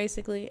murder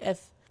basically.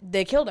 If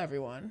they killed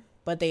everyone,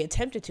 but they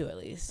attempted to at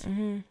least.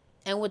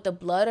 And with the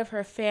blood of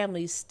her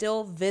family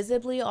still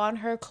visibly on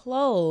her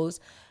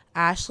clothes,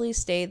 Ashley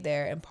stayed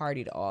there and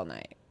partied all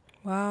night.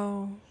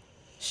 Wow.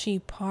 She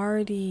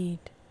partied.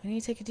 I need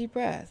to take a deep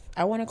breath.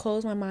 I want to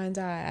close my mind's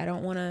eye. I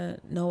don't want to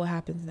know what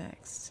happens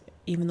next,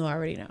 even though I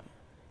already know.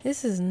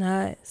 This is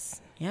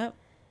nuts. Yep.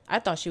 I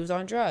thought she was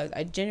on drugs.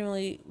 I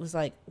genuinely was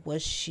like,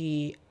 was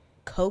she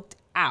coked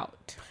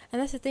out?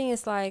 And that's the thing.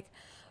 It's like,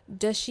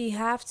 does she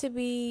have to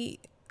be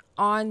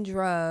on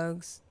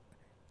drugs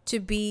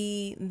to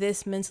be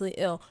this mentally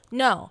ill?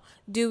 No.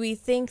 Do we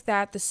think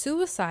that the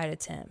suicide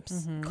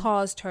attempts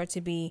caused her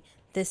to be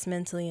this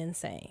mentally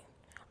insane?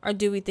 Or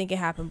do we think it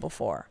happened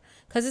before?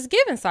 Because it's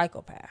given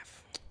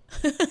psychopath.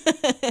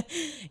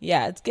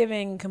 Yeah, it's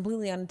giving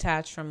completely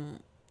unattached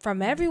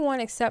From everyone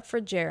except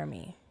for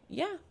Jeremy.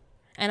 Yeah.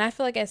 And I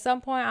feel like at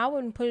some point I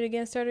wouldn't put it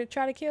against her to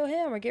try to kill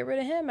him or get rid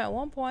of him at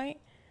one point.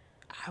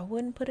 I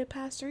wouldn't put it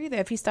past her either.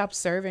 If he stopped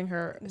serving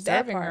her,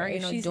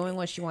 She's doing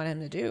what she wanted him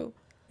to do.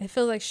 It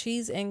feels like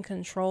she's in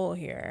control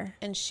here.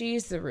 And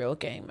she's the real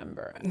gang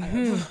member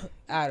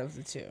out of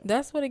the two.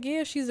 That's what it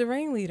gives. She's a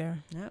ringleader.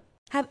 Yep.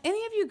 Have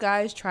any of you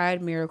guys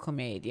tried Miracle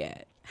Made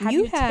yet?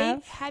 You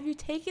have. Have you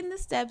taken the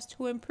steps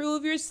to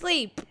improve your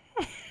sleep?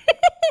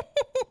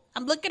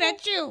 I'm looking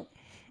at you.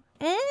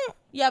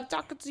 Yeah, I'm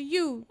talking to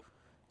you.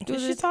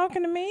 Is she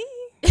talking to me?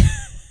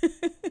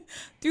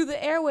 Through the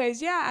airwaves.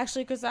 Yeah,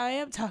 actually, because I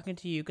am talking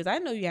to you. Because I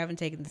know you haven't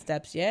taken the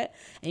steps yet.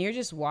 And you're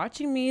just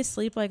watching me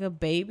sleep like a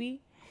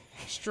baby.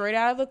 Straight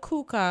out of the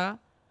kuka.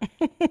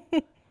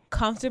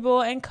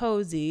 Comfortable and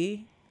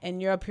cozy.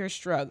 And you're up here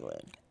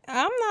struggling.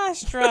 I'm not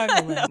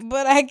struggling,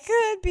 but I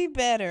could be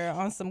better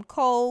on some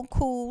cold,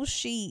 cool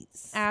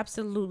sheets.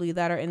 Absolutely.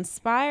 That are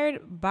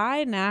inspired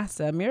by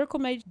NASA. Miracle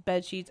Made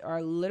bed sheets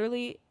are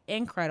literally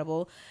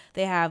incredible.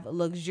 They have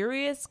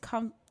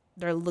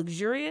they're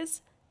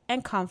luxurious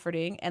and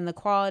comforting, and the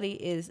quality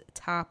is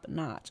top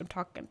notch. I'm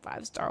talking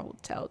 5-star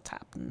hotel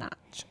top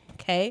notch.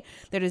 Okay.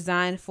 They're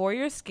designed for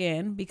your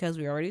skin because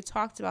we already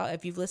talked about,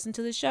 if you've listened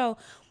to the show,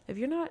 if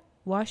you're not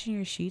washing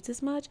your sheets as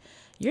much,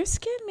 your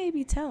skin may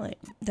be telling.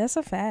 That's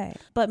a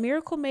fact. But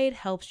Miracle Made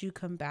helps you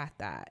combat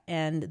that,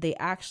 and they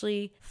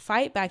actually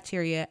fight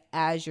bacteria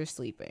as you're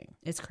sleeping.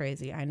 It's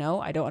crazy. I know.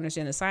 I don't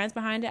understand the science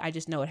behind it. I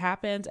just know it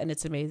happens, and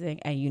it's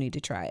amazing, and you need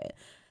to try it.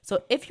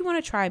 So if you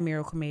want to try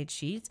Miracle Made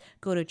sheets,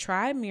 go to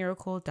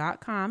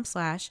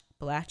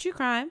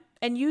trymiracle.com/BlackTrueCrime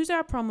and use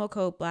our promo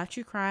code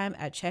BlackTrueCrime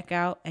at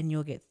checkout, and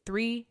you'll get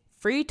 3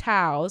 free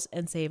towels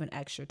and save an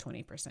extra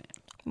 20%.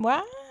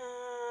 Wow.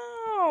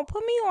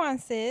 Put me on,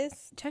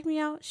 sis. Check me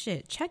out.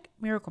 Check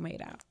Miracle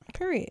Made out.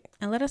 Period.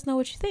 And let us know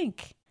what you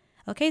think.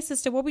 Okay,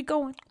 sister, where we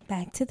going?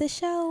 Back to the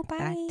show. Bye.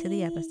 Back to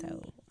the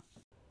episode.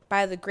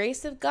 By the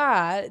grace of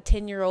God,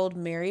 10-year-old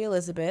Mary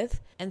Elizabeth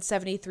and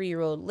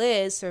 73-year-old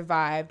Liz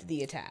survived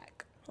the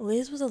attack.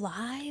 Liz was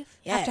alive?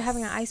 Yes. After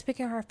having an ice pick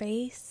in her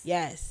face?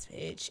 Yes,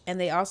 bitch. And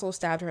they also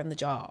stabbed her in the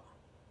jaw.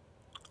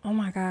 Oh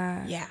my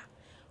God. Yeah.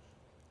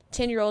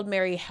 10-year-old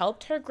Mary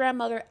helped her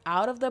grandmother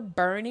out of the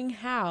burning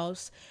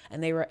house,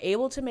 and they were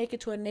able to make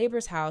it to a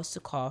neighbor's house to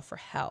call for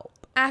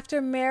help.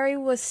 After Mary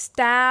was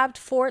stabbed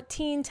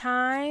 14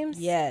 times?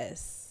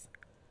 Yes.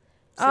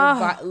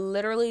 Ugh.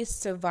 Literally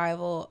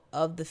survival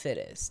of the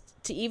fittest.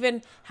 To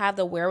even have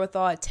the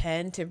wherewithal at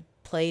 10 to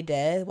play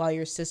dead while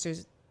your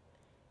sister's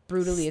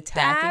brutally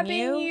attacking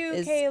you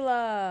is...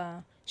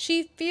 Kayla.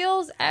 She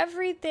feels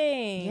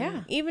everything.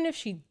 Yeah. Even if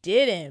she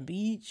didn't,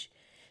 beach.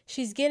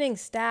 She's getting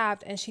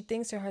stabbed and she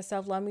thinks to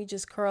herself, let me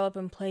just curl up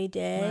and play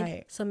dead.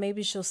 Right. So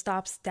maybe she'll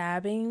stop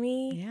stabbing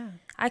me. Yeah.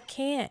 I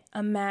can't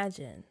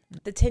imagine.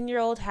 The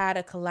 10-year-old had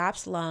a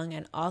collapsed lung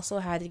and also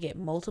had to get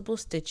multiple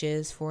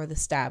stitches for the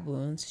stab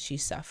wounds she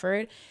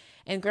suffered.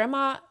 And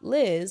Grandma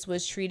Liz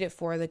was treated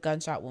for the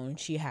gunshot wound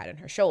she had in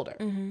her shoulder.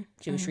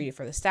 She was treated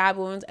for the stab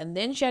wounds, and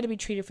then she had to be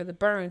treated for the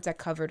burns that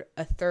covered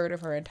a third of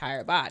her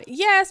entire body.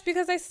 Yes,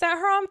 because they set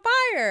her on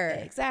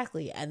fire.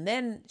 Exactly. And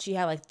then she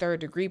had like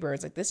 3rd-degree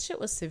burns. Like, this shit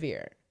was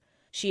severe.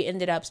 She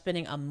ended up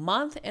spending a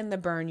month in the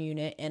burn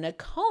unit in a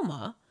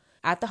coma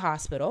at the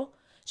hospital.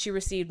 She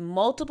received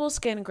multiple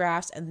skin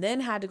grafts and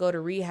then had to go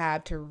to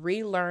rehab to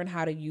relearn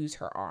how to use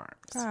her arms.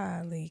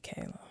 Golly,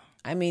 Kayla.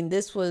 I mean,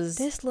 this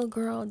little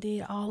girl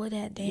did all of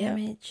that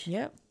damage.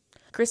 Yep.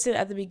 Kristen,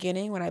 at the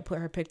beginning, when I put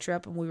her picture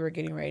up and we were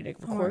getting ready to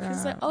record,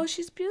 she's like, oh,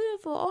 she's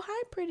beautiful. Oh,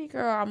 hi, pretty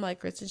girl. I'm like,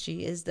 Kristen,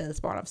 she is the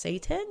spawn of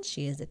Satan.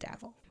 She is the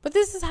devil. But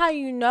this is how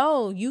you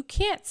know you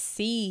can't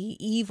see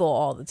evil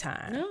all the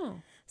time.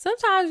 No.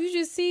 Sometimes you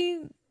just see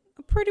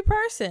a pretty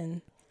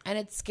person. And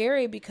it's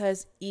scary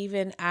because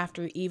even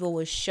after evil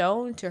was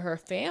shown to her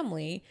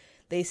family,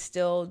 they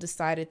still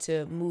decided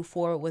to move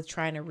forward with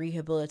trying to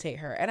rehabilitate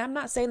her. And I'm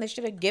not saying they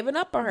should have given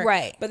up on her.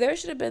 Right. But there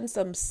should have been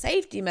some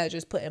safety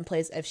measures put in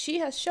place. If she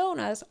has shown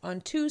us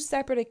on 2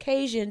 separate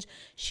occasions,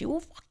 she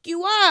will fuck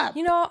you up.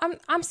 You know,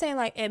 I'm saying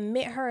like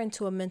admit her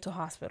into a mental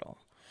hospital.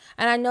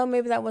 And I know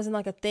maybe that wasn't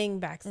like a thing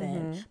back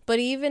then. But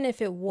even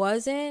if it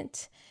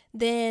wasn't,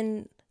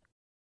 then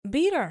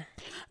beat her.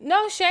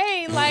 No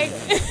shade, like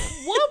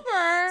whoop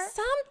her.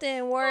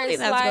 Something where it's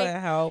that's like gonna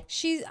help.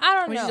 I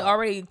don't know. She's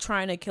already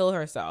trying to kill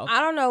herself. I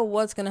don't know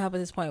what's gonna help at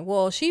this point.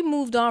 Well, she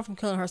moved on from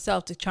killing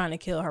herself to trying to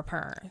kill her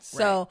parents.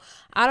 So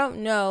I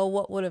don't know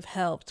what would have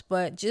helped,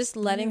 but just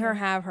letting her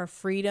have her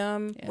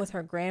freedom with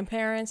her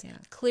grandparents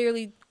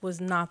clearly was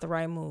not the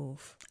right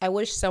move. I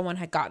wish someone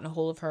had gotten a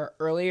hold of her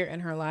earlier in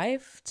her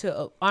life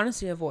to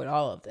honestly avoid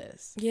all of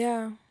this.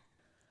 Yeah.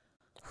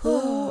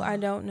 Who? I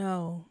don't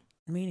know.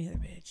 Me neither,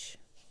 bitch.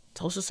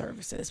 Social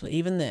services, but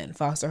even then,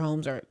 foster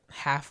homes are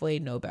halfway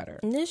no better.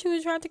 And then she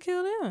was trying to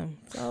kill them.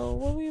 So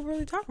what are we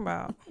really talking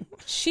about?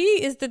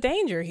 She is the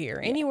danger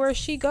here. Anywhere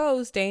she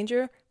goes,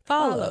 danger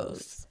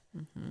follows.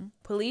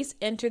 Police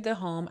entered the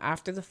home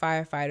after the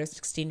firefighters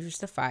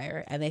extinguished the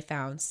fire, and they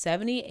found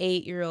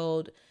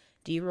 78-year-old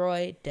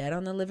DeRoy dead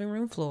on the living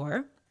room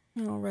floor.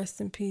 Oh,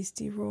 rest in peace,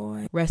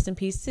 DeRoy. Rest in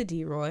peace to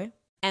DeRoy.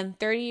 And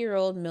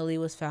 30-year-old Millie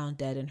was found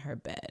dead in her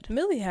bed.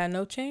 Millie had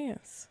no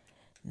chance.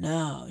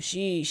 No,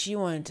 she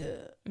wanted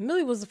to.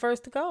 Millie was the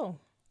first to go.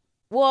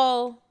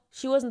 Well,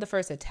 she wasn't the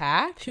first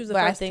attacked. She was the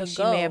but first I think to she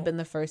go. may have been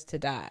the first to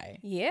die.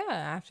 Yeah,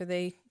 after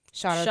they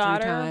Shot her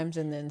 3 times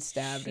and then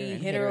stabbed her. She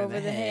And hit her in over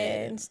the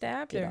head and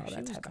stabbed did her. all She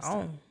that was type of stuff.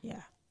 gone.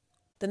 Yeah.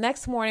 The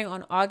next morning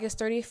on August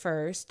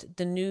 31st,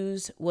 the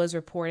news was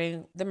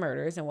reporting the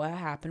murders and what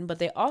happened, but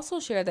they also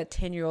shared that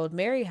 10-year-old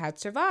Mary had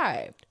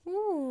survived.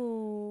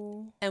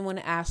 Ooh. And when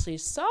Ashley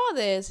saw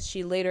this,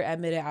 she later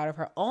admitted out of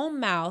her own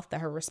mouth that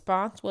her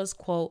response was,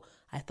 quote,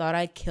 I thought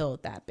I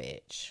killed that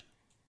bitch.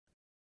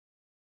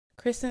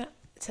 Kristen,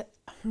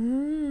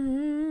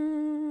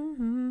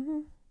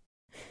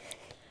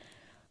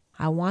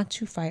 I want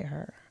to fight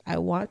her. I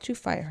want to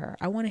fight her.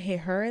 I want to hit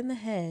her in the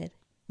head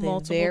with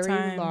Multiple a very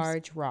times.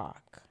 large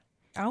rock.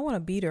 I want to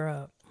beat her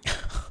up.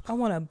 I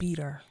want to beat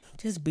her.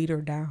 Just beat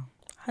her down.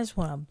 I just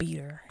want to beat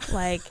her.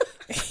 Like,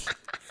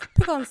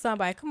 pick on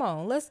somebody. Come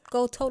on, let's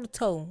go toe to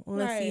toe.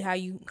 Let's see how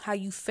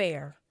you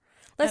fare.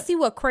 Let's see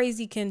what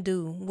crazy can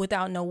do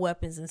without no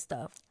weapons and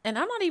stuff. And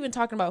I'm not even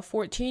talking about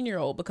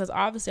 14-year-old because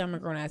obviously I'm a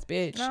grown ass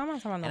bitch. No, I'm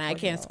not talking about no and I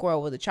can't 14-year-old.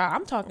 squirrel with a child.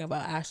 I'm talking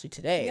about Ashley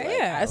today. Yeah, Like,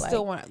 yeah, I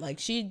still want, like,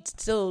 she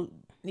still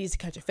needs to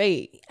catch a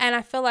fade. And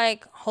I feel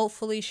like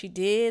hopefully she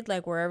did,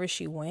 like wherever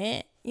she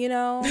went, you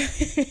know.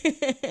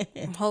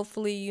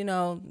 Hopefully, you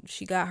know,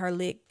 she got her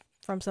lick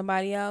from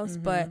somebody else.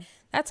 But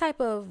that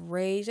type of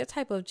rage, that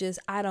type of just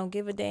I don't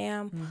give a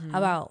damn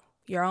about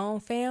your own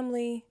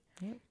family.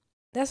 Yep.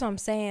 That's what I'm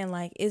saying.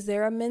 Like, is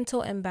there a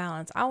mental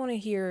imbalance? I want to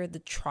hear the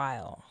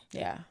trial.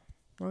 Yeah,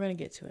 we're going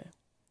to get to it.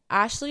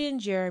 Ashley and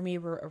Jeremy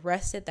were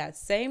arrested that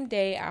same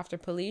day after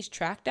police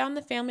tracked down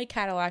the family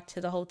Cadillac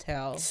to the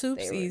hotel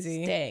Soup's they were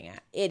easy. staying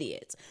at.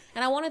 Idiots.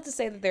 And I wanted to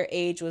say that their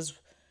age was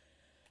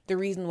the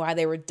reason why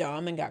they were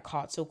dumb and got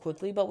caught so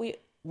quickly, but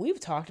we've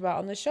talked about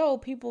on the show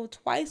people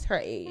twice her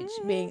age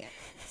being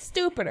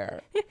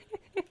stupider.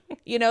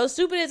 You know,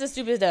 stupid is as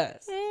stupid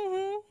does.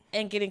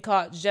 And getting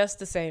caught just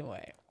the same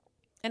way.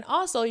 And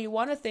also, you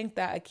want to think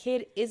that a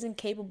kid isn't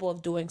capable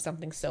of doing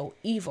something so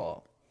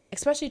evil.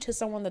 especially to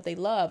someone that they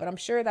love. And I'm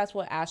sure that's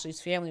what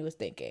Ashley's family was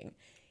thinking.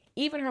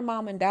 Even her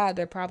mom and dad,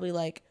 they're probably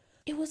like,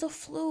 it was a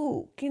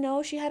fluke. You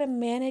know, she had a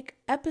manic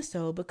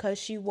episode because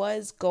she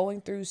was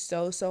going through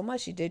so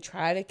much. She did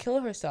try to kill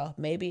herself.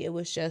 Maybe it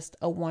was just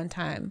a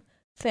one-time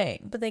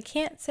thing. But they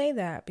can't say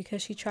that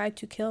because she tried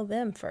to kill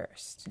them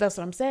first. That's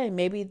what I'm saying.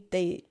 Maybe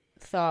they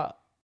thought,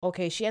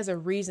 okay, she has a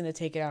reason to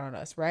take it out on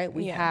us, right?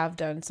 We have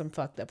done some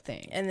fucked up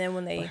things. And then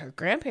when but her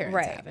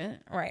grandparents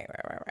haven't. Right.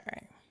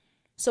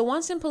 So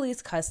once in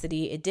police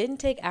custody, it didn't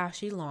take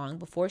Ashley long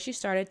before she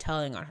started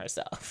telling on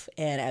herself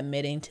and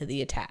admitting to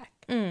the attack.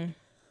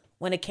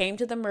 When it came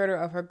to the murder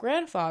of her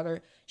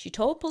grandfather, she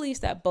told police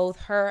that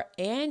both her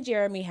and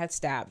Jeremy had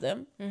stabbed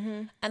them,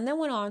 and then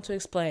went on to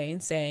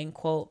explain, saying,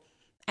 quote,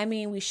 I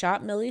mean, we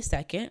shot Millie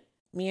second.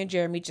 Me and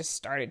Jeremy just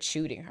started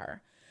shooting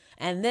her.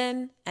 And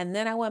then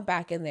I went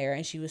back in there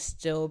and she was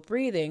still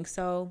breathing.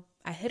 So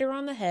I hit her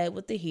on the head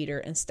with the heater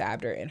and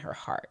stabbed her in her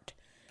heart.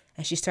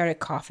 And she started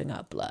coughing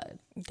up blood.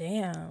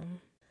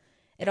 Damn.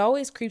 It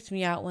always creeps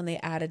me out when they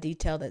add a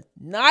detail that's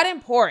not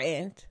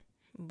important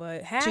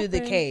But to the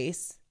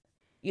case,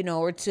 you know,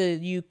 or to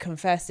you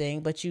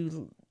confessing, but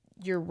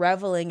you're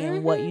reveling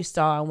in what you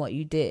saw and what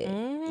you did.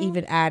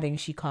 Even adding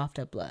she coughed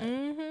up blood.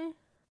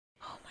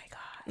 Oh my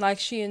God. Like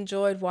she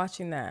enjoyed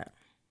watching that.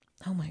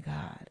 Oh my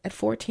God. At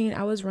 14,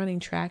 I was running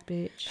track,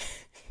 bitch.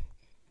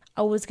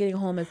 I was getting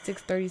home at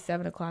 6:30,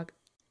 7 o'clock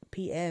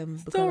p.m.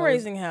 Still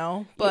raising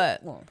hell,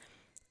 but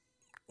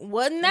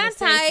wasn't that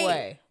tight?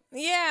 Way.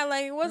 Yeah,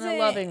 like it wasn't in a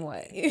loving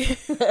way.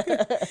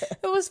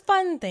 It was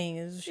fun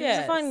things. She was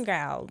a fun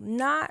gal.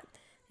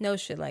 No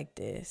shit like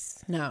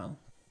this. No.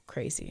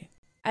 Crazy.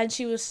 And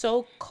she was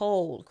so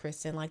cold,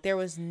 Kristen. Like there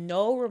was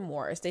no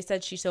remorse. They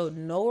said she showed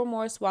no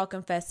remorse while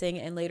confessing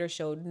and later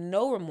showed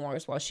no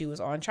remorse while she was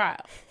on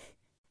trial.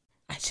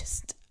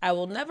 I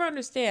will never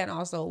understand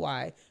also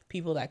why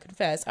people that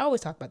confess, I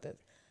always talk about this.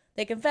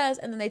 They confess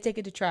and then they take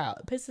it to trial.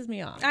 It pisses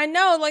me off. I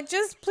know, like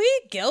just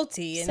plead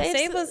guilty and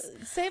save us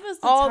the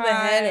all time, the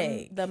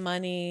headache, the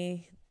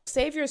money.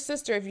 Save your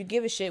sister if you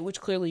give a shit,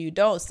 which clearly you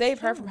don't. Save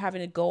her from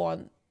having to go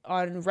on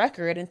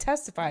record and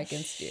testify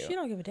against you. She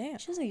don't give a damn.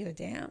 She doesn't give a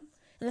damn.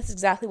 And that's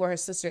exactly what her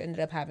sister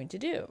ended up having to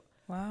do.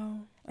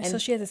 Wow. And so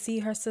she had to see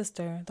her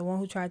sister, the one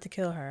who tried to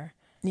kill her,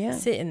 yeah,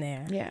 sitting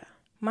there. Yeah.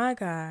 My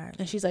God.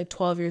 And she's like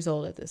 12 years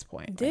old at this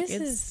point. This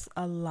is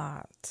a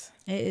lot.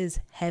 It is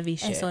heavy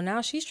shit. And so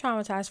now she's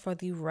traumatized for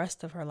the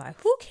rest of her life.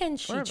 Who can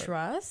she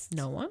trust?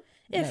 No one.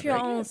 If your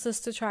own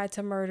sister tried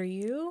to murder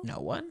you.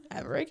 No one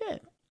ever again.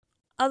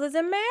 Other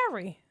than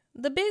Mary,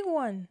 the big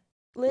one.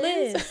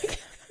 Liz.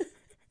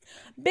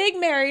 Big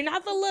Mary,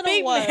 not the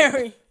little one. Big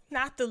Mary,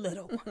 not the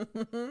little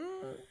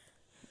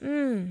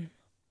one.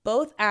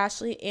 Both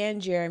Ashley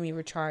and Jeremy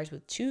were charged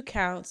with 2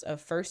 counts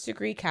of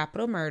first-degree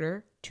capital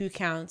murder, 2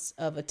 counts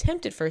of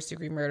attempted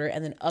first-degree murder,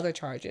 and then other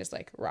charges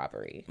like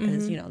robbery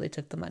because, you know, they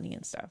took the money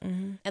and stuff.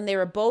 And they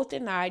were both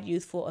denied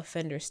youthful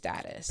offender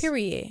status.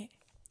 Period.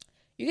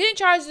 You're getting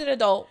charged as an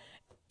adult.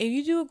 If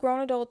you do grown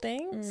adult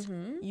things,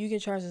 you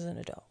get charged as an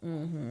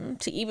adult.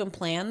 To even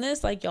plan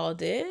this like y'all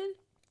did.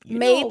 You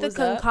made the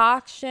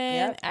concoction,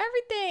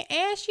 everything.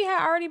 And she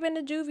had already been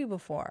to juvie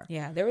before.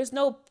 Yeah, there was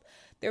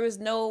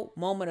no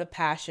moment of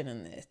passion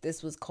in this.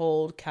 This was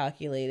cold,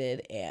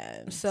 calculated,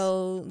 and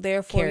so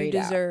therefore you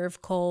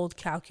deserve cold,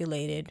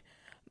 calculated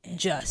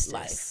justice.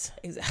 Life.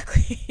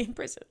 Exactly. In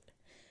prison.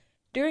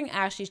 During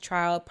Ashley's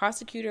trial,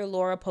 prosecutor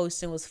Laura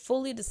Poston was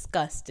fully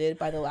disgusted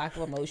by the lack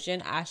of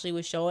emotion Ashley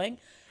was showing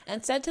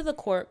and said to the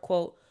court,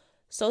 quote,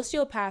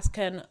 sociopaths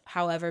can,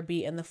 however,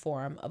 be in the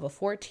form of a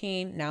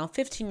 14, now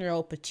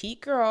 15-year-old petite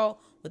girl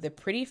with a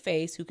pretty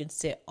face who can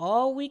sit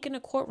all week in a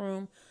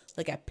courtroom,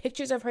 look at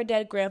pictures of her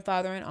dead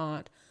grandfather and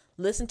aunt,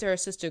 listen to her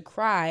sister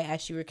cry as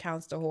she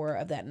recounts the horror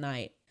of that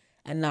night,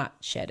 and not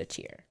shed a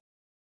tear.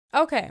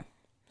 Okay.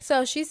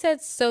 So she said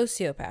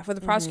sociopath, or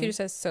the prosecutor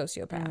says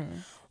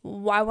sociopath.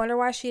 I wonder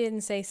why she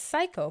didn't say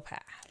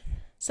psychopath.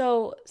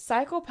 So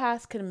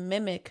psychopaths can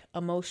mimic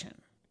emotion.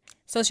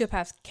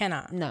 Sociopaths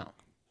cannot. No.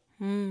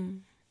 Okay.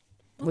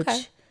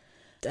 Which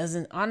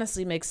doesn't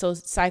honestly make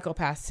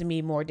psychopaths to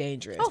me more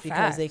dangerous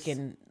because they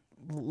can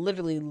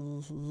literally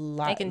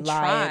lie in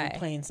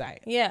plain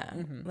sight. Yeah.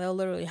 They'll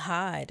literally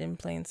hide in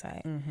plain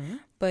sight.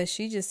 But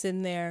she just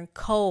sitting there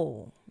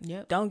cold.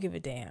 Yep. Don't give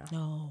a damn.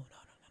 No.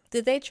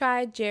 Did they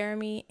try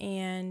Jeremy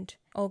and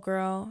old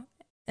girl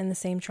in the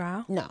same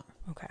trial? No.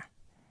 Okay.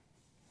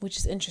 Which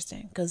is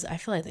interesting because I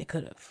feel like they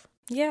could have.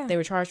 Yeah. They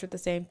were charged with the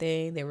same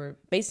thing. They were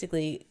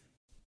basically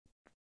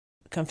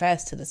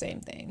confessed to the same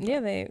thing.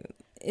 Yeah,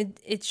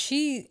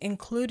 she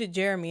included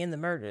Jeremy in the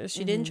murders.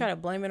 She didn't try to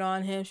blame it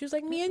on him. She was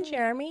like, me and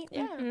Jeremy.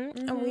 Yeah.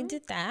 And we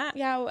did that.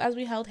 Yeah, as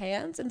we held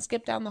hands and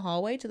skipped down the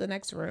hallway to the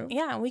next room.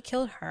 Yeah, and we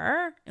killed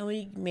her. And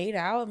we made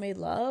out and made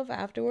love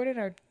afterward in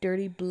our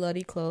dirty,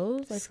 bloody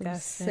clothes. Like some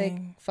sick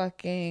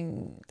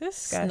fucking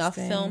snuff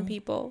film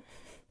people.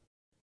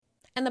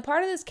 And the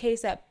part of this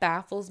case that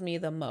baffles me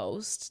the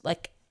most,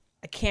 like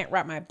I can't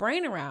wrap my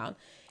brain around,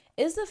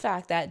 is the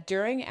fact that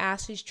during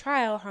Ashley's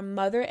trial, her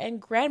mother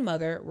and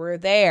grandmother were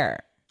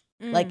there,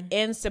 like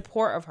in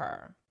support of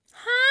her.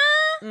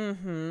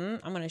 I'm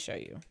gonna show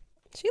you.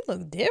 She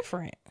looked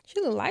different. She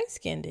looked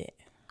light-skinned.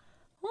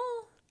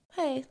 Well,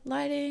 hey,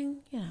 lighting,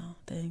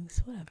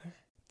 things, whatever.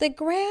 The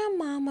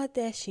grandmama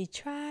that she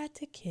tried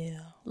to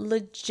kill.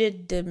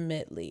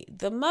 Legitimately,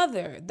 the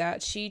mother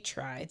that she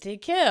tried to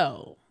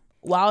kill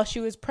while she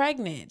was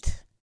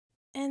pregnant.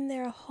 And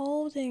they're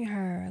holding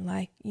her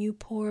like, you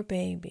poor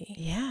baby.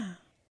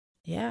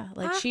 Yeah,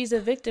 like she's a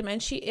victim,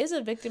 and she is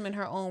a victim in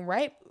her own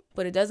right,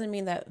 but it doesn't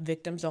mean that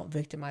victims don't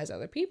victimize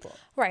other people.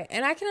 Right,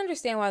 and I can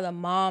understand why the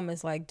mom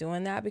is like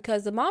doing that,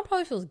 because the mom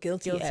probably feels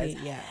guilty as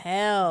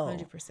hell.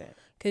 100%.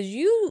 Because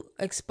you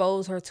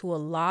expose her to a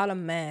lot of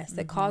mess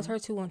that caused her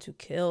to want to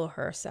kill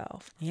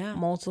herself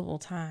multiple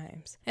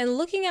times. And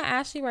looking at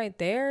Ashley right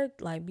there,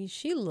 like,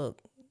 she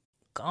looked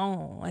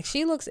gone. Like,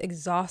 she looks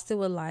exhausted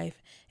with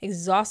life,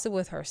 exhausted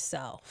with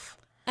herself.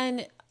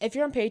 And if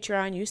you're on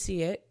Patreon, you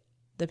see it.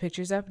 The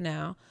picture's up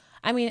now.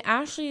 I mean,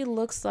 Ashley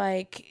looks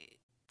like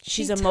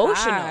she's emotional.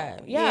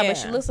 Tired. Yeah, but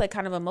she looks like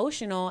kind of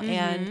emotional.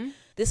 And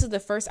this is the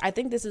first, I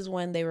think this is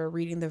when they were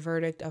reading the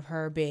verdict of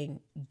her being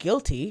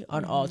guilty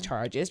on all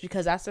charges,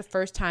 because that's the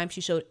first time she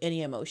showed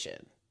any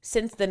emotion.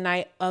 Since the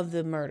night of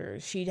the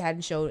murders, she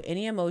hadn't showed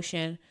any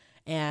emotion,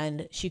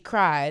 and she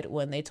cried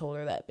when they told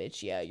her that,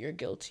 bitch, yeah, you're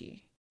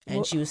guilty.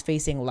 And she was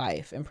facing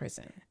life in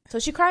prison. So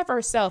she cried for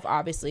herself,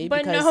 obviously.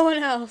 But because, no one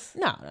else.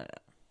 No.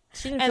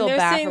 She didn't And feel they're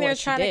bad sitting for there what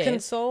she trying did. to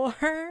console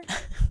her.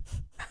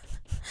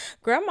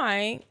 Grandma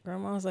ain't.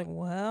 Grandma was like,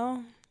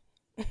 well,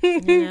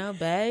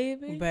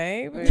 baby.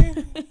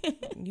 baby,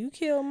 you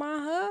killed my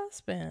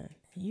husband.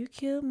 You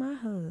killed my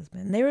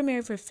husband. They were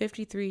married for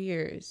 53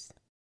 years.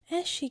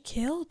 And she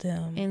killed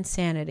him.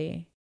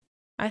 Insanity.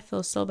 I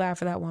feel so bad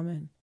for that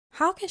woman.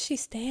 How can she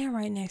stand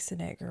right next to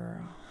that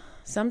girl?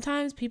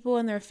 Sometimes people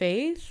in their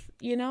faith,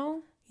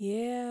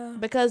 Yeah.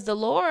 because the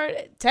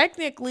Lord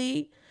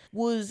technically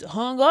was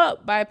hung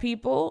up by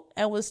people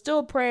and was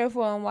still praying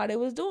for them while they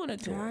was doing it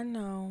to I him.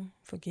 know.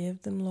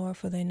 Forgive them, Lord,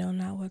 for they know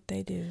not what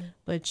they do.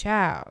 But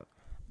child.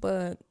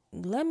 But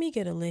let me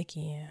get a lick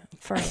in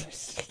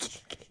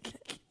first.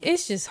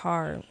 It's just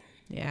hard.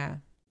 Yeah.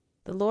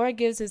 The Lord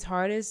gives his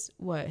hardest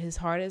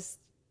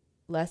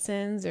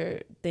lessons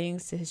or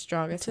things to his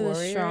strongest To the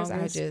warriors.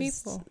 strongest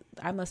people.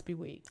 I must be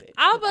weak, bitch.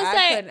 I was about to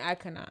say- I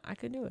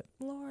couldn't do it.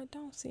 Lord,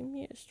 don't see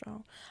me as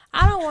strong.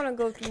 I don't want to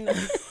go through no.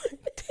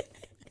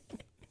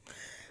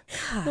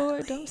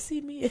 Lord, don't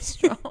see me as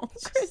strong,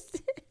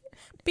 Kristen.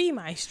 Be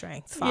my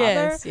strength,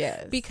 Father.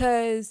 Yes.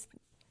 Because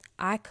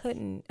I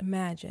couldn't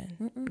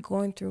imagine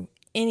going through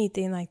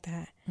anything like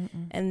that.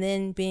 And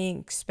then being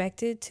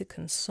expected to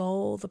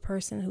console the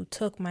person who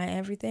took my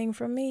everything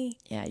from me.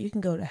 Yeah, you can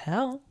go to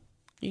hell.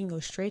 You can go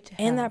straight to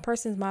hell. And that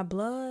person's my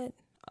blood.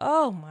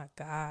 Oh my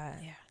God.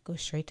 Yeah, go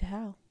straight to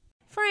hell.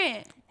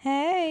 Friend,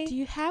 Hey. do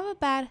you have a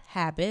bad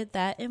habit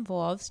that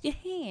involves your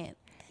hand?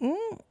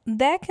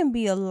 That can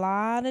be a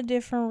lot of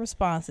different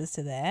responses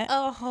to that.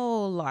 A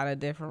whole lot of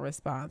different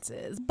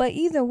responses. But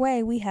either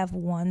way, we have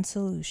one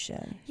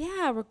solution.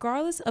 Yeah,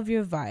 regardless of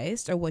your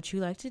vice or what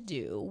you like to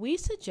do, we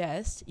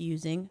suggest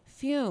using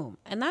Fume.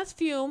 And that's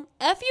Fume,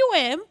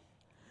 F-U-M.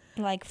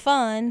 Like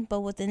fun,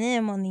 but with an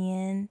M on the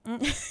end.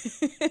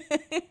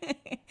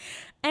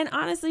 And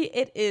honestly,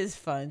 it is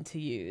fun to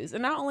use.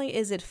 And not only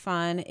is it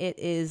fun, it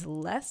is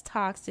less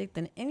toxic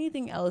than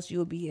anything else you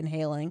will be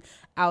inhaling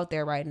out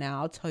there right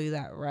now. I'll tell you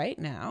that right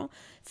now.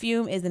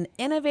 Fume is an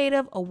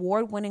innovative,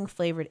 award-winning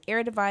flavored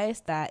air device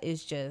that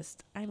is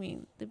just,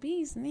 the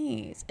bee's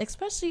knees,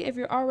 especially if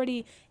you're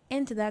already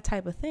into that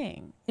type of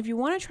thing. If you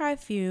want to try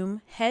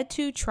Fume, head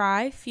to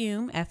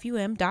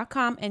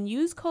tryfume.com and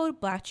use code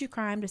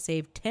BlackTrueCrime to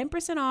save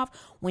 10% off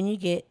when you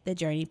get the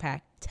Journey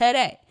Pack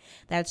today.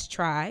 That's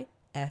tryfum.com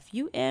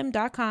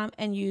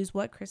and use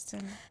what,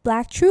 Kristen?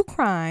 Black True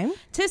Crime.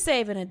 To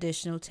save an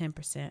additional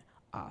 10%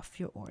 off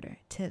your order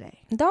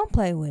today. Don't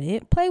play with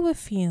it. Play with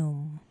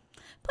Fume.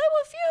 Play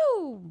with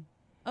Fume.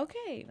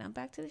 Okay, now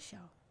back to the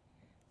show.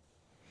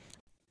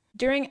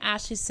 During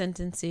Ashley's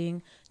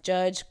sentencing,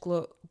 Judge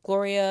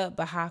Gloria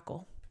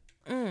Bahakel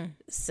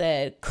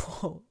said,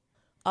 quote,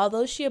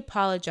 although she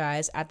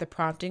apologized at the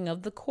prompting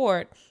of the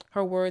court,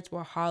 her words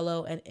were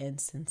hollow and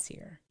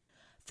insincere.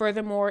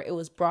 Furthermore, it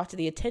was brought to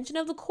the attention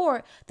of the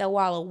court that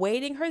while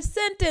awaiting her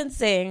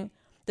sentencing,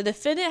 the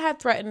defendant had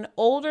threatened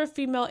older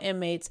female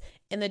inmates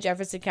in the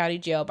Jefferson County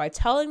Jail by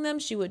telling them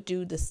she would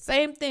do the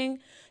same thing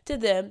to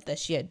them that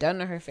she had done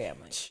to her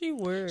family.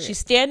 She's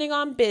standing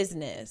on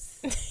business.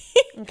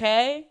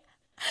 Okay?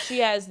 She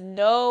has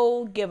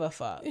no give a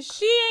fuck.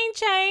 She ain't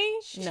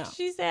changed. No.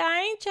 She said,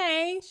 I ain't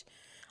changed.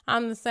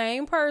 I'm the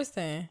same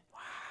person.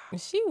 Wow.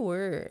 She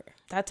weird.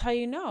 That's how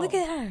you know. Look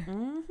at her.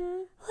 Mm-hmm.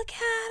 Look at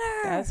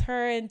her. That's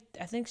her in,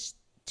 I think,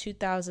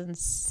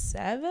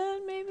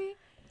 2007, maybe?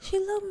 She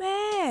look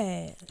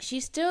mad. She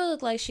still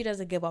look like she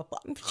doesn't give up.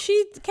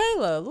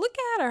 Kayla, look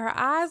at her. Her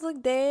eyes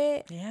look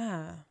dead.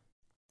 Yeah.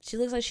 She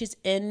looks like she's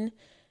in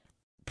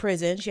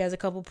prison. She has a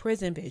couple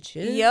prison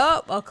bitches.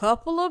 Yup, a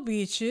couple of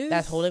beaches.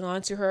 That's holding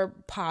on to her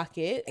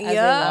pocket as they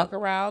Yup. walk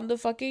around the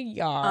fucking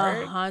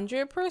yard.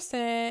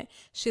 100%.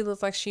 She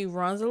looks like she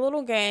runs a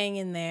little gang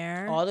in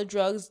there. All the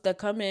drugs that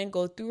come in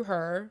go through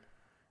her.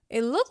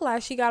 It looked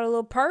like she got a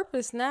little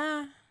purpose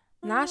now.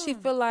 Now she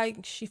feel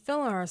like she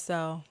feeling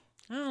herself.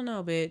 I don't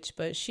know, bitch,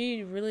 but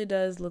she really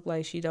does look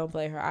like she don't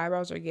play. Her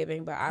eyebrows are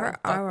giving, but I don't Her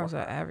fuck with eyebrows her.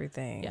 are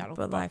everything. Yeah, I don't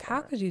but fuck like, with how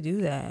her. could you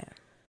do that?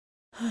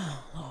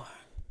 Lord.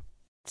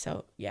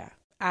 So, yeah.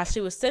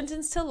 Ashley was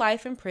sentenced to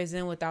life in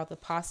prison without the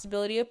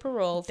possibility of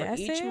parole for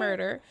That's each it?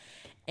 murder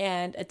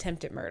and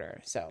attempted murder.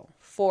 So,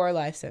 4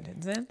 life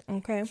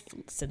Okay.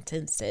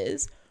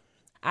 sentences.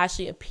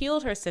 Ashley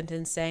appealed her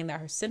sentence, saying that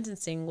her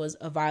sentencing was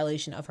a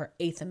violation of her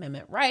 8th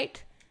Amendment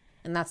right.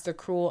 And that's the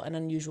cruel and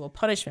unusual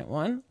punishment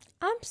one.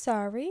 I'm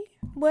sorry.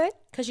 What?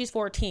 Because she's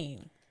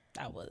 14.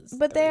 That was.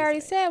 But the they already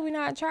reasoning. said we're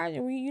not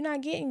charging. You're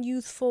not getting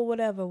youthful,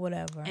 whatever.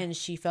 And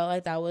she felt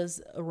like that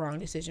was a wrong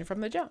decision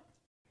from the jump.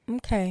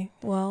 Okay.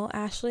 Well,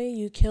 Ashley,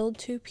 you killed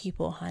 2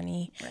 people,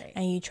 honey. Right.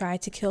 And you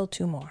tried to kill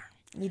 2 more.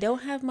 You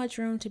don't have much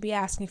room to be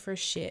asking for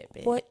shit,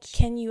 bitch. What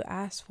can you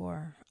ask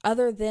for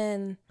other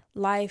than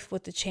life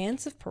with the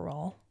chance of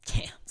parole?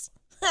 Chance.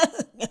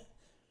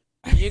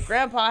 Does your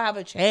grandpa have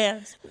a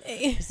chance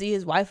to see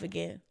his wife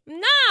again?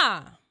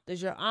 Nah.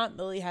 Does your Aunt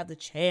Lily have the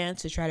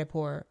chance to try to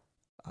pour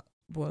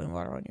boiling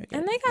water on you again?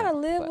 And they gotta No,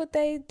 live but- with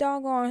their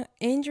doggone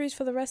injuries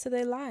for the rest of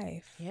their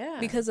life. Yeah.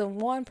 Because of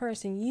one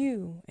person,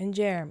 you and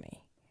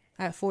Jeremy.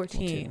 At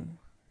 14.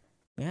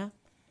 Yeah.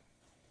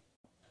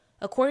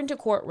 According to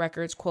court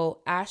records,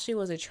 quote, Ashley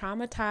was a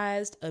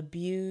traumatized,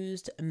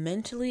 abused,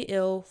 mentally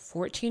ill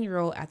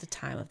 14-year-old at the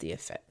time of the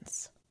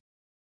offense.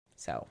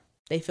 So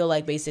they feel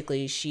like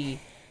basically she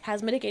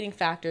has mitigating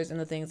factors in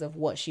the things of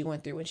what she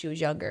went through when she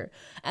was younger.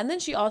 And then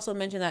she also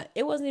mentioned that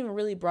it wasn't even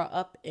really brought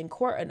up in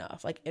court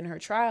enough, like in her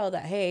trial,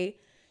 that, hey,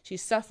 she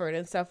suffered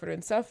and suffered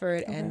and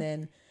suffered, and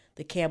then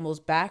the camel's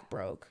back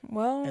broke,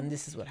 Well, and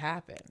this is what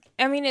happened.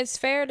 I mean, it's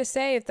fair to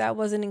say if that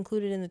wasn't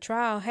included in the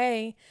trial,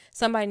 hey,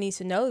 somebody needs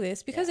to know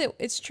this because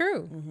it's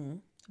true.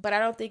 But I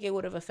don't think it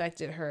would have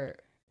affected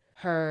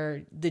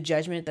the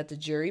judgment that the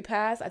jury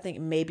passed. I think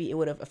maybe it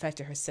would have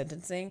affected her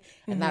sentencing,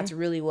 and that's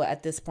really what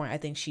at this point I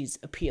think she's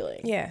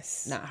appealing.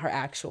 Yes. Not her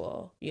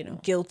actual,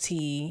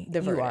 Guilty.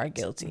 The You are verdict.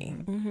 guilty.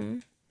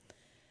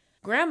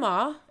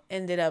 Grandma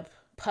ended up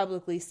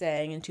publicly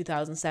saying in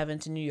 2007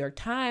 to New York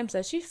Times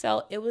that she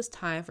felt it was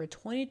time for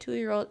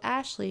 22-year-old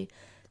Ashley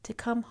to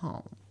come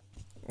home.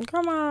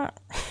 Grandma,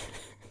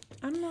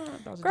 I'm not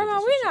about to Grandma,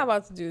 do this we're with not you.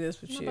 about to do this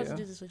with I'm you. not about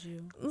to do this with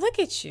you. Look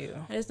at you.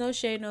 There's no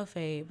shade, no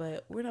fade,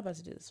 but we're not about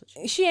to do this with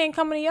you. She ain't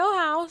coming to your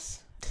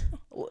house.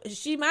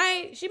 She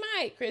might,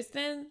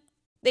 Kristen.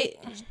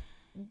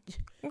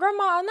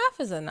 Grandma, enough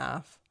is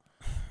enough.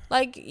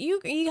 Like, you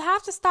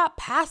have to stop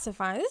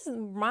pacifying. This is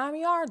remind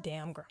me of our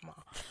damn grandma.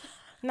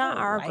 Not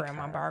our like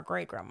grandma, her. but our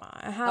great grandma.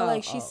 And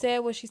how she said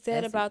what she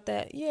said about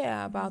that.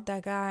 Yeah, about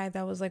that guy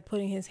that was like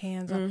putting his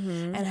hands on.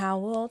 And how,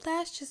 well,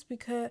 that's just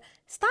because.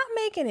 Stop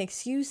making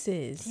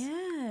excuses.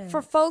 Yeah.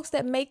 For folks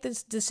that make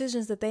the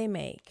decisions that they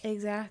make.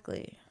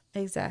 Exactly.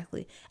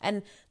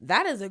 And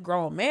that is a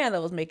grown man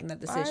that was making that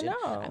decision.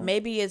 know.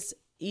 Maybe it's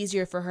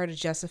easier for her to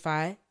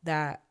justify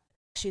that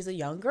she's a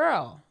young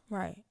girl.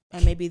 Right.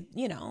 And maybe,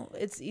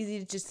 it's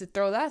easy just to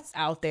throw that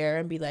out there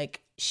and be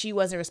like, she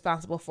wasn't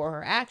responsible for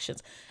her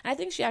actions. And I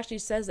think she actually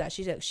says that.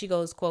 She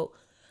goes, quote,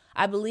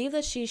 I believe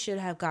that she should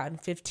have gotten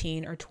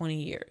 15 or 20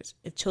 years.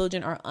 If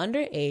children are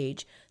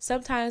underage,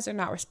 sometimes they're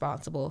not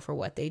responsible for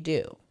what they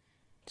do.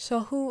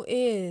 So who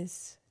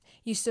is?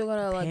 You still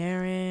gonna like?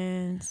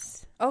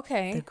 Parents,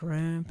 Okay. the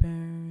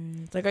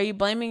grandparents. Like, are you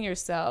blaming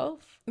yourself?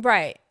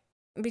 Right.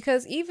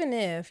 Because even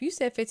if you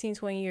said 15,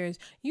 20 years,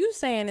 you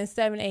saying in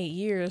 7, 8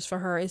 years for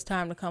her, it's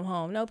time to come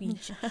home. No,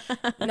 beach.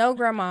 No,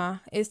 grandma.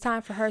 It's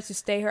time for her to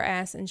stay her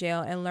ass in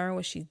jail and learn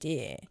what she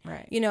did.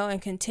 Right. And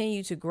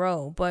continue to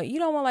grow. But you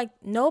don't want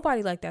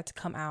nobody like that to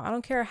come out. I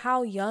don't care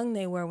how young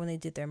they were when they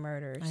did their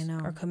murders. I know.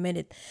 Or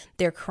committed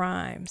their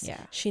crimes.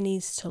 Yeah. She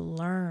needs to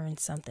learn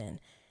something.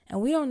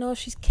 And we don't know if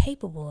she's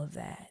capable of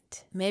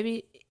that.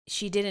 Maybe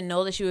she didn't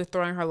know that she was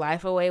throwing her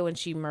life away when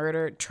she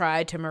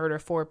tried to murder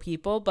 4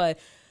 people, but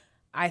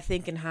I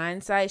think in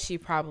hindsight, she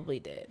probably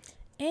did.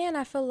 And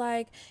I feel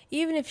like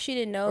even if she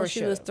didn't know Or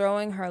she was should've.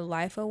 throwing her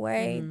life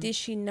away, did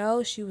she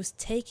know she was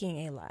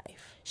taking a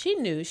life? She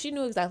knew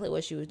exactly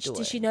what she was doing.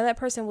 Did she know that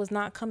person was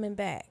not coming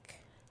back?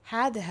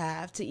 Had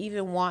to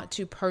even want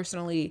to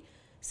personally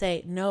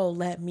say, no,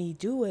 let me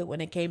do it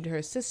when it came to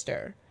her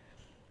sister.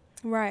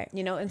 Right.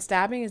 And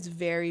stabbing is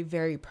very,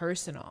 very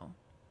personal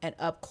and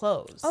up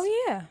close.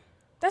 Oh, yeah.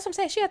 That's what I'm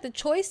saying. She had the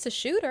choice to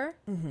shoot her.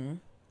 Mm-hmm.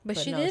 But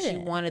she no, didn't. She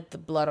wanted the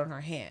blood on her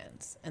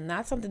hands. And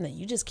that's something that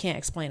you just can't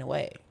explain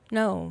away.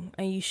 No.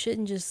 And you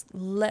shouldn't just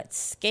let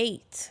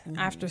skate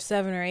after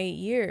 7 or 8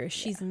 years.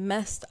 She's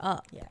messed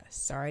up. Yeah,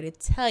 sorry to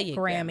tell you,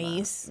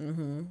 Grammys.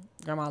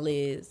 Grandma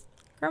Liz.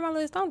 Grandma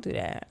Liz, don't do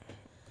that.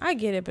 I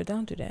get it, but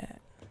don't do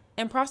that.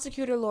 And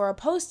prosecutor Laura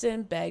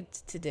Poston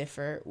begged to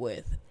differ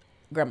with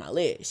Grandma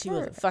Liz. She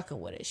wasn't fucking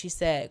with it. She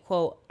said,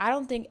 quote, "I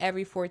don't think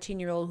every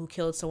 14-year-old who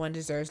killed someone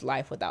deserves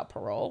life without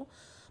parole,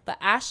 but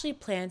Ashley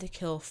planned to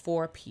kill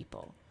 4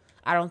 people.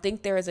 I don't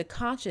think there is a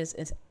conscience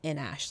in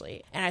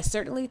Ashley, and I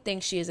certainly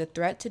think she is a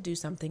threat to do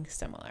something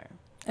similar."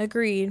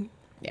 Agreed.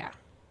 Yeah.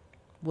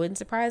 Wouldn't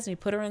surprise me.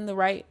 Put her in the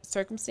right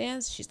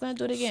circumstance, she's going to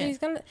do it again. She's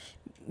going to,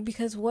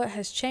 because what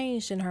has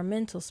changed in her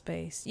mental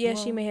space?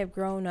 Yes, she may have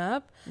grown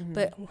up,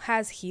 but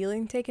has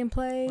healing taken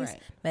place?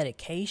 Right.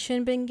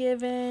 Medication been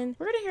given?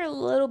 We're going to hear a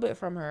little bit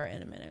from her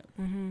in a minute.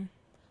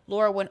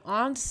 Laura went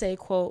on to say,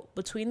 quote,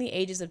 "Between the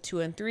ages of 2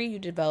 and 3, you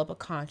develop a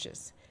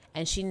conscience.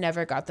 And she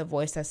never got the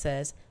voice that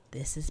says,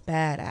 'This is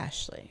bad,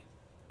 Ashley.'"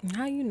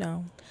 How you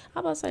know? I'm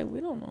about to say, we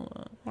don't know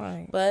that.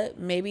 Right. But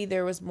maybe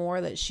there was more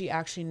that she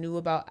actually knew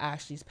about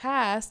Ashley's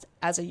past.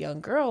 As a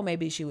young girl,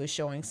 maybe she was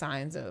showing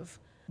signs of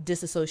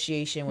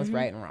disassociation with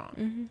right and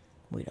wrong.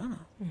 We don't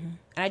know. And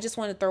I just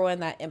want to throw in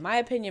that, in my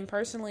opinion,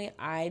 personally,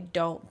 I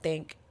don't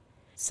think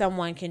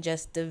someone can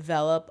just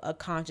develop a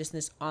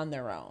consciousness on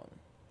their own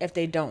if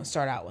they don't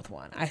start out with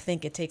one. I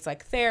think it takes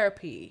like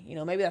therapy. You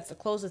know, maybe that's the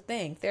closest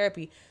thing.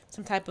 Therapy,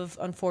 some type of,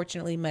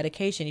 unfortunately,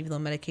 medication, even though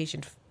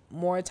medication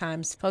more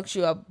times fucks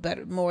you up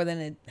better more than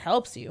it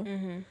helps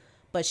you.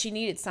 But she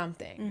needed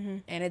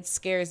something. And it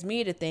scares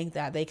me to think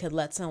that they could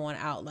let someone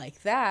out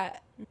like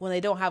that when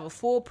they don't have a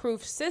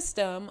foolproof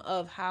system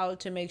of how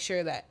to make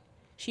sure that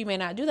she may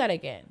not do that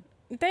again.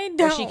 They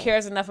don't. Or she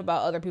cares enough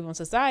about other people in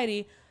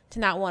society to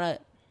not want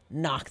to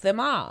knock them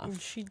off when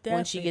she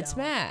definitely gets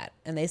don't. mad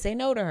and they say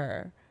no to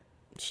her.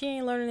 She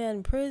ain't learning that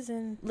in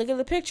prison. Look at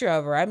the picture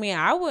of her. I mean,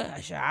 I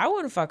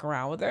wouldn't fuck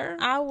around with her.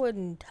 I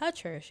wouldn't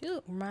touch her. She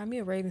remind me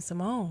of Raven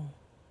Simone.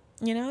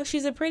 You know,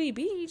 she's a pretty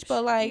beach,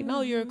 but like,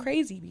 no, you're a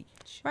crazy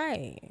beach.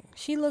 Right.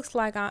 She looks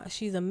like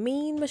she's a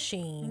mean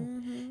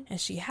machine, and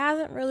she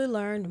hasn't really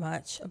learned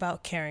much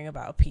about caring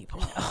about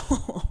people.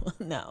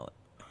 No.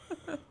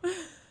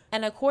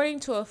 And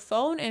according to a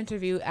phone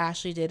interview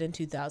Ashley did in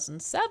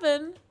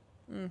 2007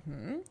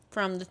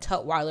 from the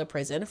Tutwiler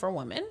prison for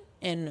women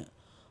in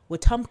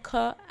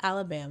Wetumpka,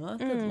 Alabama.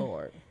 Good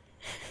Lord.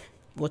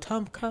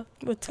 Wetumpka.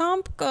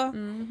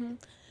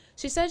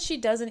 She said she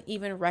doesn't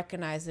even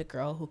recognize the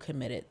girl who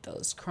committed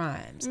those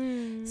crimes,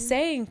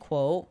 saying,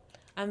 quote,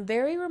 "I'm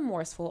very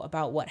remorseful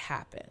about what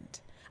happened.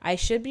 I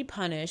should be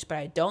punished, but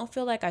I don't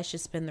feel like I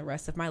should spend the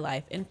rest of my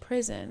life in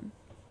prison."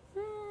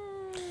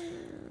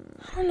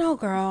 I don't know,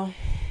 girl.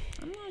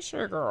 I'm not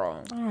sure,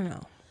 girl. I don't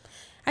know.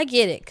 I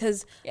get it,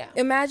 because Yeah.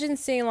 imagine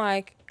seeing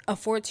like a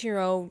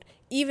 14-year-old,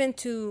 even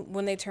to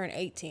when they turn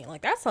 18.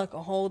 Like, that's like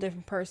a whole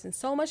different person.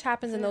 So much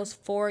happens in those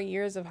 4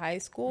 years of high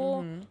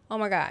school. Oh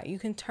my God, you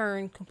can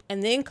turn,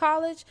 and then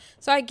college.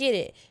 So I get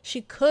it.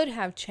 She could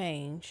have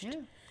changed.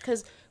 Yeah.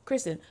 Because,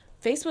 Kristen,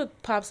 Facebook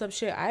pops up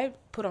shit I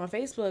put on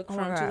Facebook my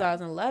from God.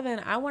 2011.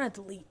 I want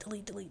to delete.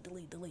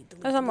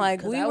 That's I'm like,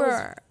 'cause we that were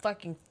was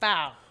fucking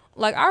foul.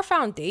 like, our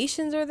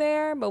foundations are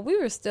there, but we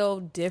were still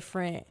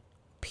different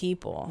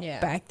people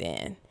back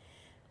then.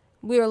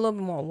 We were a little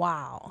bit more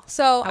wild.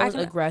 So I was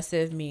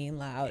aggressive, mean,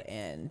 loud,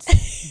 and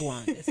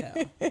blunt as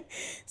hell.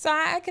 So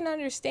I can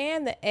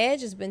understand the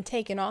edge has been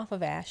taken off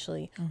of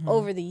Ashley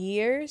over the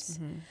years,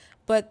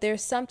 but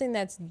there's something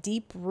that's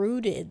deep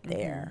rooted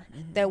there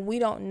that we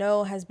don't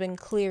know has been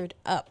cleared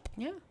up.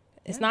 Yeah.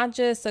 It's not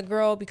just a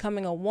girl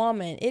becoming a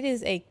woman. It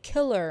is a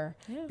killer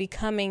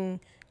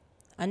becoming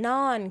a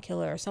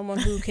non-killer, someone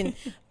who can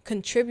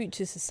contribute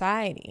to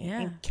society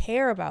and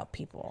care about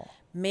people.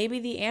 Maybe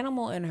the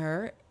animal in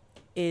her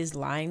is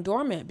lying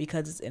dormant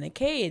because it's in a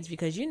cage.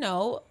 Because, you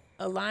know,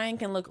 a lion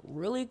can look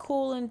really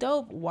cool and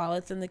dope while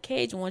it's in the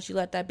cage. And once you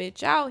let that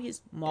bitch out,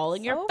 he's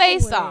mauling your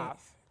face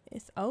off.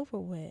 It's over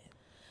with.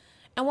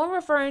 And when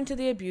referring to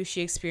the abuse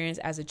she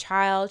experienced as a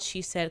child,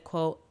 she said,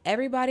 quote,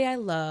 "Everybody I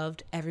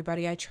loved,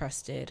 everybody I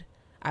trusted,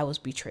 I was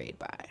betrayed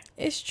by."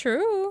 It's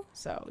true.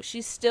 So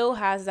she still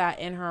has that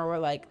in her where,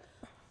 like,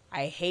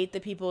 I hate the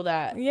people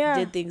that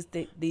did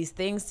these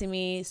things to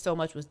me. So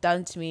much was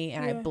done to me,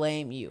 and I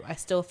blame you. I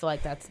still feel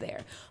like that's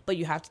there. But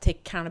you have to take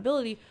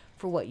accountability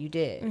for what you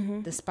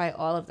did, despite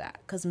all of that.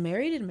 Because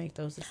Mary didn't make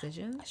those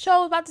decisions. So I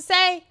was about to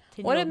say,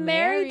 what did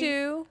Mary Mary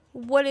do?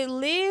 What did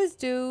Liz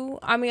do?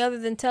 I mean, other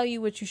than tell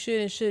you what you should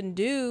and shouldn't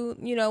do,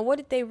 you know, what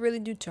did they really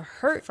do to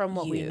hurt From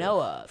what we you?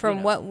 know of. From you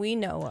know. what we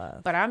know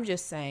of. But I'm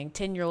just saying,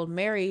 10-year-old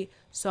Mary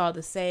saw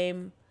the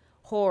same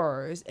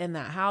horrors in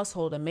that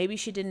household, and maybe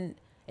she didn't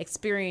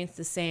experience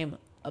the same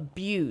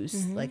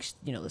abuse, like,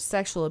 you know, the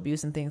sexual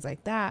abuse and things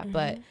like that,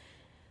 but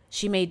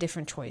she made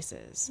different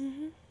choices.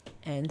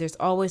 And there's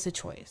always a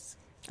choice.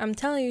 I'm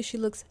telling you, she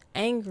looks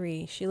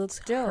angry. She looks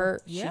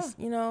hurt. Yeah. She's,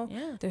 you know,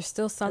 Yeah. there's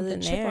still something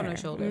There's a chip there. on her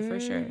shoulder, for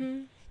sure.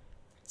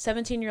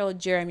 17-year-old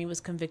Jeremy was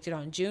convicted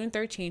on June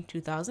 13,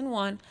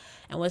 2001,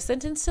 and was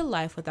sentenced to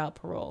life without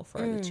parole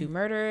for the 2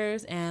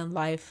 murders and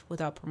life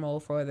without parole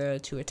for the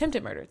 2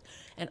 attempted murders.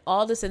 And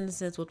all the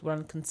sentences would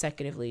run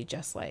consecutively,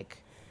 just like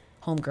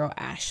homegirl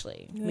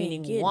Ashley,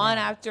 meaning one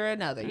after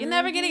another. You're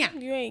never getting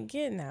out. You ain't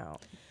getting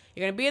out.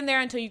 You're going to be in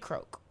there until you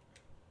croak.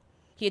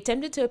 He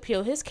attempted to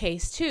appeal his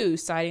case too,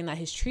 citing that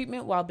his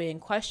treatment while being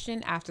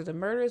questioned after the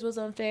murders was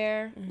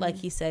unfair. Like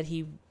he said,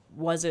 he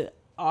wasn't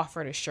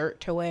offered a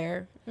shirt to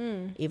wear,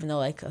 even though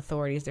like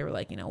authorities, they were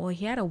like, well,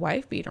 he had a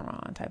wife beater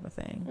on type of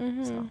thing.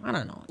 So I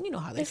don't know. You know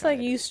how they It's try like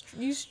to you know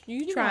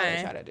how they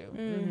trying. try to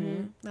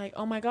do. Like,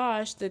 oh my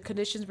gosh, the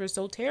conditions were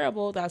so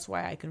terrible, that's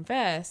why I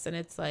confessed. And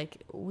it's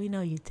like, we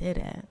know you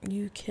didn't.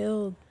 You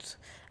killed. That's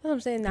what I'm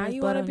saying. Now There's you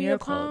blood want to on be your a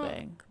punk.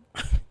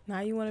 clothing. Now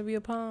you want to be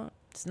a punk.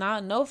 It's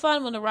no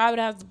fun when the rabbit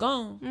has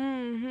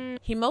gone.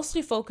 He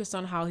mostly focused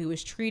on how he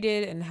was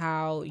treated and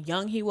how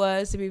young he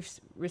was to be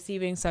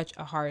receiving such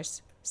a harsh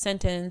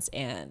sentence,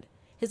 and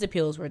his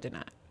appeals were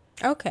denied.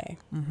 Okay.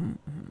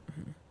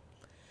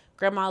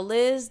 Grandma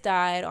Liz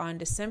died on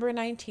December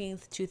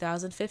 19th,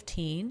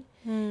 2015.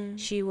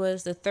 She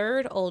was the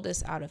third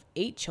oldest out of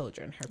 8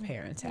 children her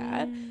parents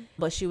had,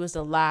 but she was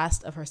the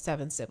last of her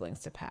 7 siblings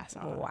to pass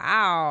on.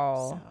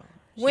 Wow.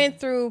 So Went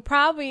through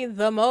probably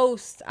the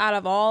most out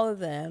of all of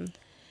them.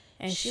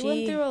 And she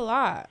went through a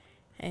lot.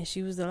 And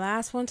she was the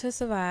last one to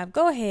survive.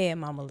 Go ahead,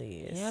 Mama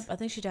Liz. Yep, I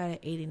think she died at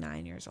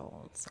 89 years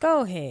old. So.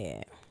 Go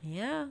ahead.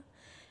 Yeah.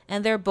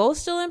 And they're both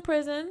still in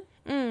prison.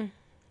 I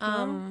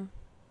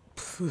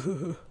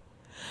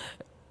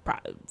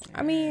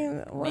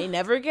mean, May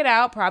never get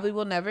out. Probably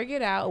will never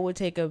get out. It would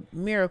take a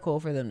miracle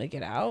for them to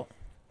get out.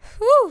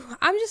 whew,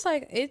 I'm just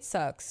like, it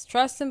sucks.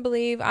 Trust and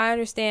believe. I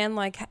understand,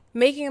 like,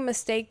 making a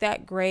mistake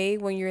that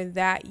grave when you're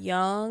that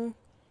young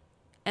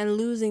and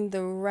losing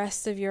the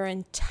rest of your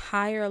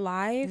entire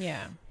life.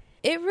 Yeah.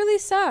 It really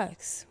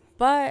sucks.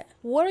 But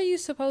what are you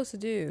supposed to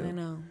do? I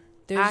know.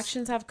 There's-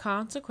 Actions have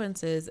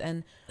consequences,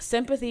 and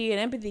sympathy and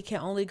empathy can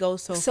only go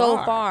so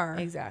far.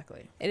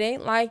 Exactly. It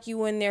ain't like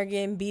you in there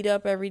getting beat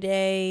up every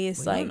day.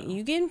 It's Well, like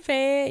you getting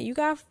fed. You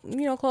got,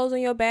 clothes on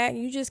your back.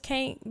 You just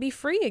can't be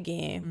free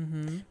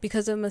again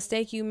because of a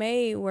mistake you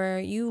made where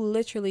you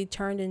literally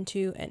turned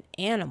into an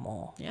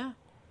animal. Yeah.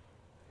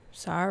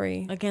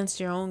 Sorry. Against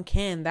your own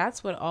kin.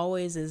 That's what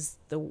always is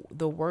the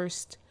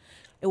worst.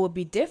 It would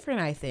be different,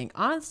 I think.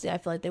 Honestly, I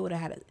feel like they would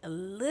have had a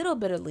little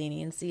bit of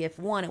leniency if,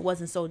 1, it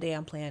wasn't so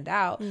damn planned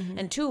out,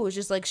 and 2, it was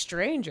just like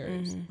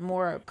strangers,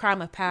 more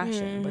crime of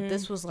passion. But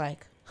this was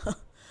like,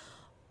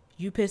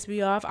 you piss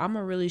me off, I'm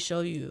gonna really show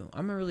you.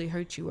 I'm gonna really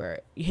hit you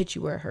where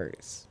it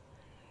hurts.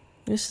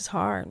 This is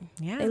hard.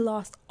 Yeah. They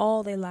lost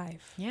all their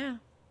life. Yeah.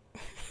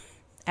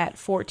 At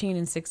 14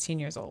 and 16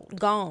 years old.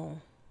 Gone.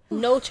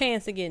 No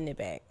chance of getting it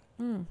back.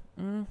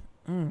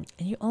 And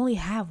you only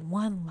have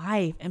one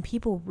life, and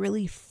people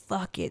really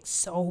fuck it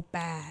so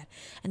bad,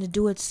 and to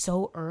do it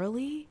so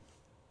early.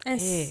 And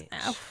Bitch.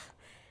 that's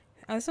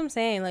what I'm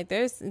saying. Like,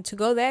 there's to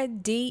go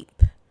that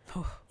deep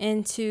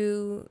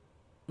into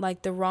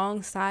like the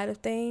wrong side of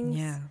things.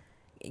 Yeah.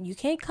 You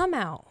can't come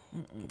out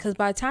because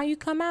by the time you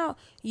come out,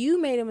 you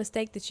made a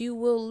mistake that you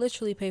will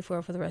literally pay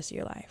for the rest of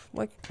your life.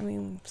 What I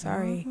mean,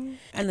 sorry.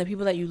 And the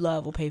people that you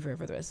love will pay for it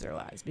for the rest of their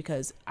lives,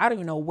 because I don't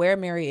even know where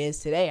Mary is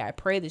today. I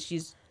pray that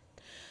she's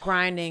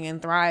grinding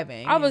and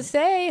thriving. I would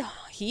say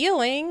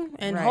healing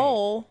and Right.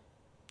 whole.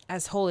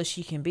 as whole as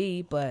she can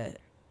be, but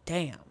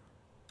damn,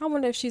 I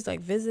wonder if she's like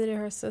visited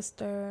her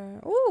sister.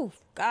 Ooh,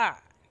 God.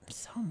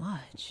 so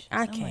much.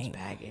 I so can't. much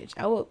baggage.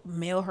 I would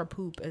mail her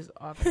poop as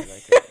often as I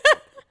could.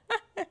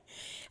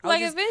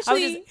 Like, I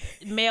eventually- would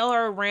just mail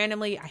her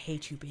randomly. I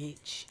hate you,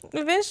 bitch.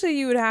 Eventually,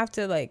 you would have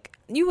to, like,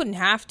 you wouldn't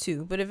have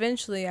to, but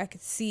eventually I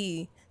could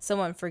see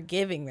someone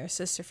forgiving their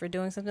sister for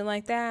doing something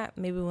like that.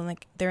 Maybe when,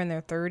 like, they're in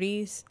their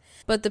 30s.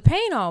 But the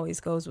pain always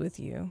goes with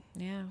you.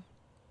 Yeah.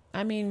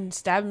 I mean,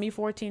 stabbing me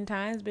 14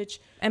 times, bitch.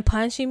 And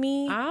punching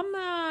me. I'm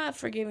not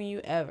forgiving you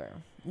ever.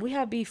 We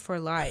have beef for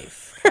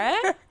life. Okay?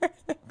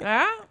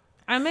 Yeah?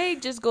 I may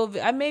just go,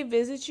 I may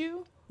visit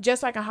you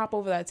just so I can hop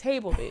over that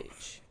table,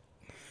 bitch.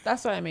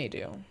 That's what I may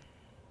do.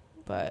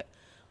 But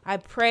I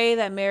pray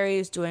that Mary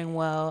is doing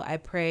well. I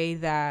pray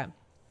that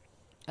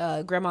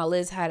Grandma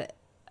Liz had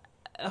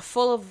as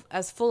full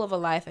of a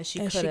life as she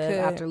As could she have could.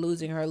 after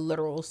losing her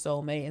literal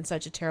soulmate in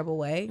such a terrible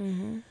way.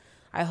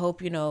 I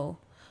hope,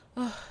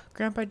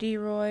 Grandpa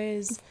D-Roy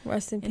is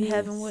Rest in in peace.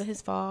 heaven with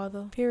his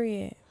father.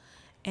 Period.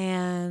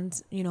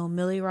 And,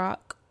 Millie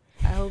Rock,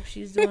 I hope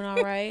she's doing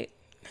all right.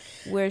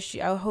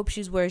 I hope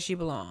she's where she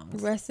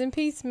belongs. Rest in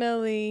peace,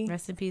 Millie.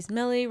 Rest in peace,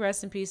 Millie.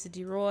 Rest in peace to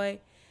D-Roy.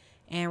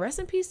 And rest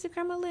in peace to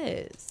Grandma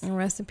Liz. And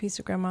rest in peace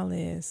to Grandma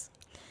Liz.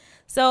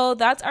 So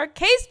that's our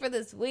case for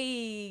this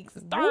week.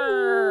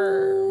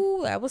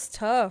 Ooh, that was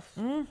tough.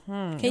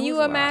 Can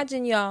you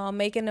imagine y'all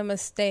making a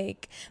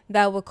mistake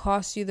that would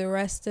cost you the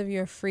rest of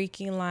your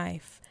freaking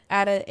life?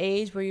 At an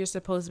age where you're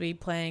supposed to be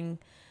playing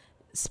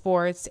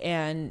sports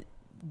and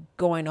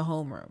going to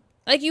homeroom.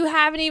 Like, you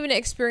haven't even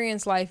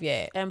experienced life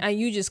yet, and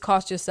you just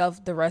cost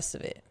yourself the rest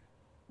of it.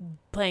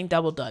 Playing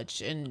double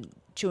dutch and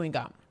chewing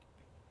gum.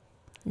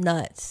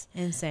 Nuts.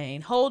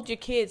 Insane. Hold your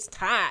kids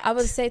tight. I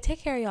would say, take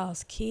care of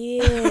y'all's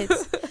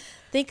kids.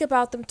 Think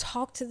about them.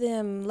 Talk to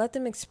them. Let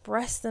them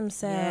express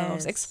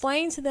themselves. Yes.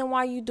 Explain to them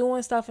why you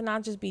doing stuff and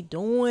not just be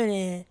doing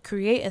it.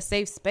 Create a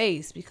safe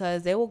space,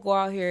 because they will go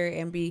out here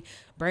and be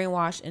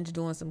brainwashed into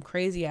doing some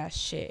crazy ass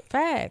shit.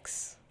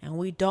 Facts. And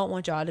we don't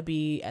want y'all to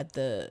be at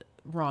the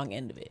wrong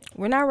end of it.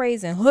 We're not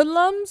raising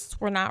hoodlums.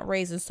 We're not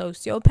raising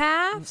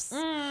sociopaths.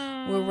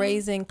 We're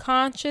raising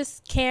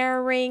conscious,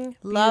 caring,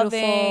 Loving,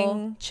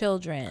 beautiful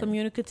children.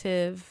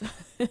 Communicative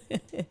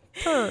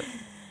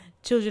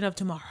children of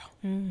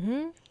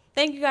tomorrow.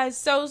 Thank you guys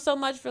so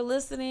much for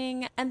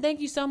listening. And thank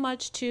you so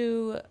much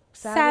to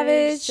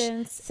Savage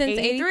since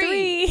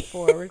 83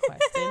 for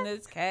requesting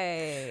this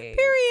case.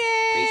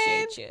 Period.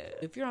 Appreciate you.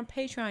 If you're on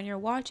Patreon and you're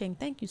watching,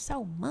 thank you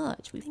so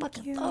much. We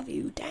fucking love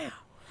you down.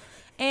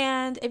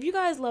 And if you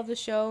guys love the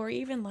show or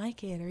even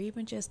like it or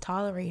even just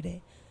tolerate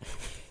it,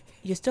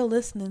 you're still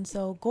listening.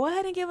 So go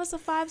ahead and give us a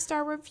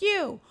 5-star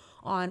review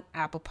on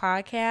Apple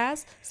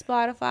Podcasts,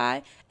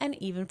 Spotify,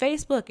 and even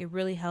Facebook. It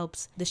really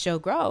helps the show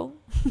grow.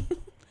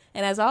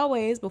 And as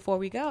always, before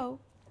we go,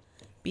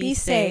 be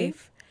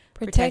safe,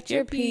 protect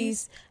your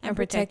peace, and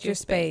protect your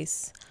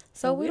space.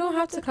 So we don't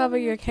have to cover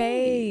your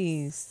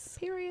case.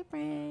 Period,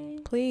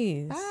 friend.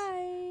 Please.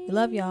 Bye.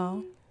 Love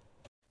y'all.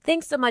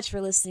 Thanks so much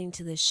for listening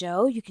to this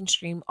show. You can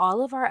stream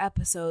all of our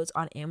episodes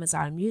on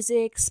Amazon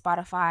Music,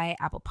 Spotify,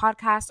 Apple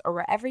Podcasts, or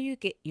wherever you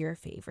get your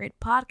favorite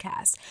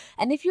podcasts.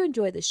 And if you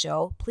enjoyed the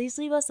show, please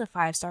leave us a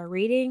 5-star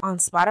rating on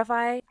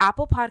Spotify,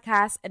 Apple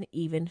Podcasts, and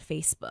even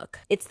Facebook.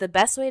 It's the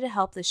best way to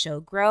help the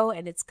show grow,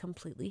 and it's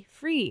completely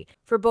free.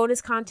 For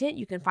bonus content,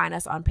 you can find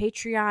us on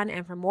Patreon,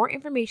 and for more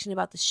information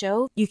about the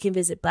show, you can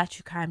visit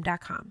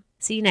blacktruecrime.com.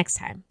 See you next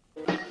time.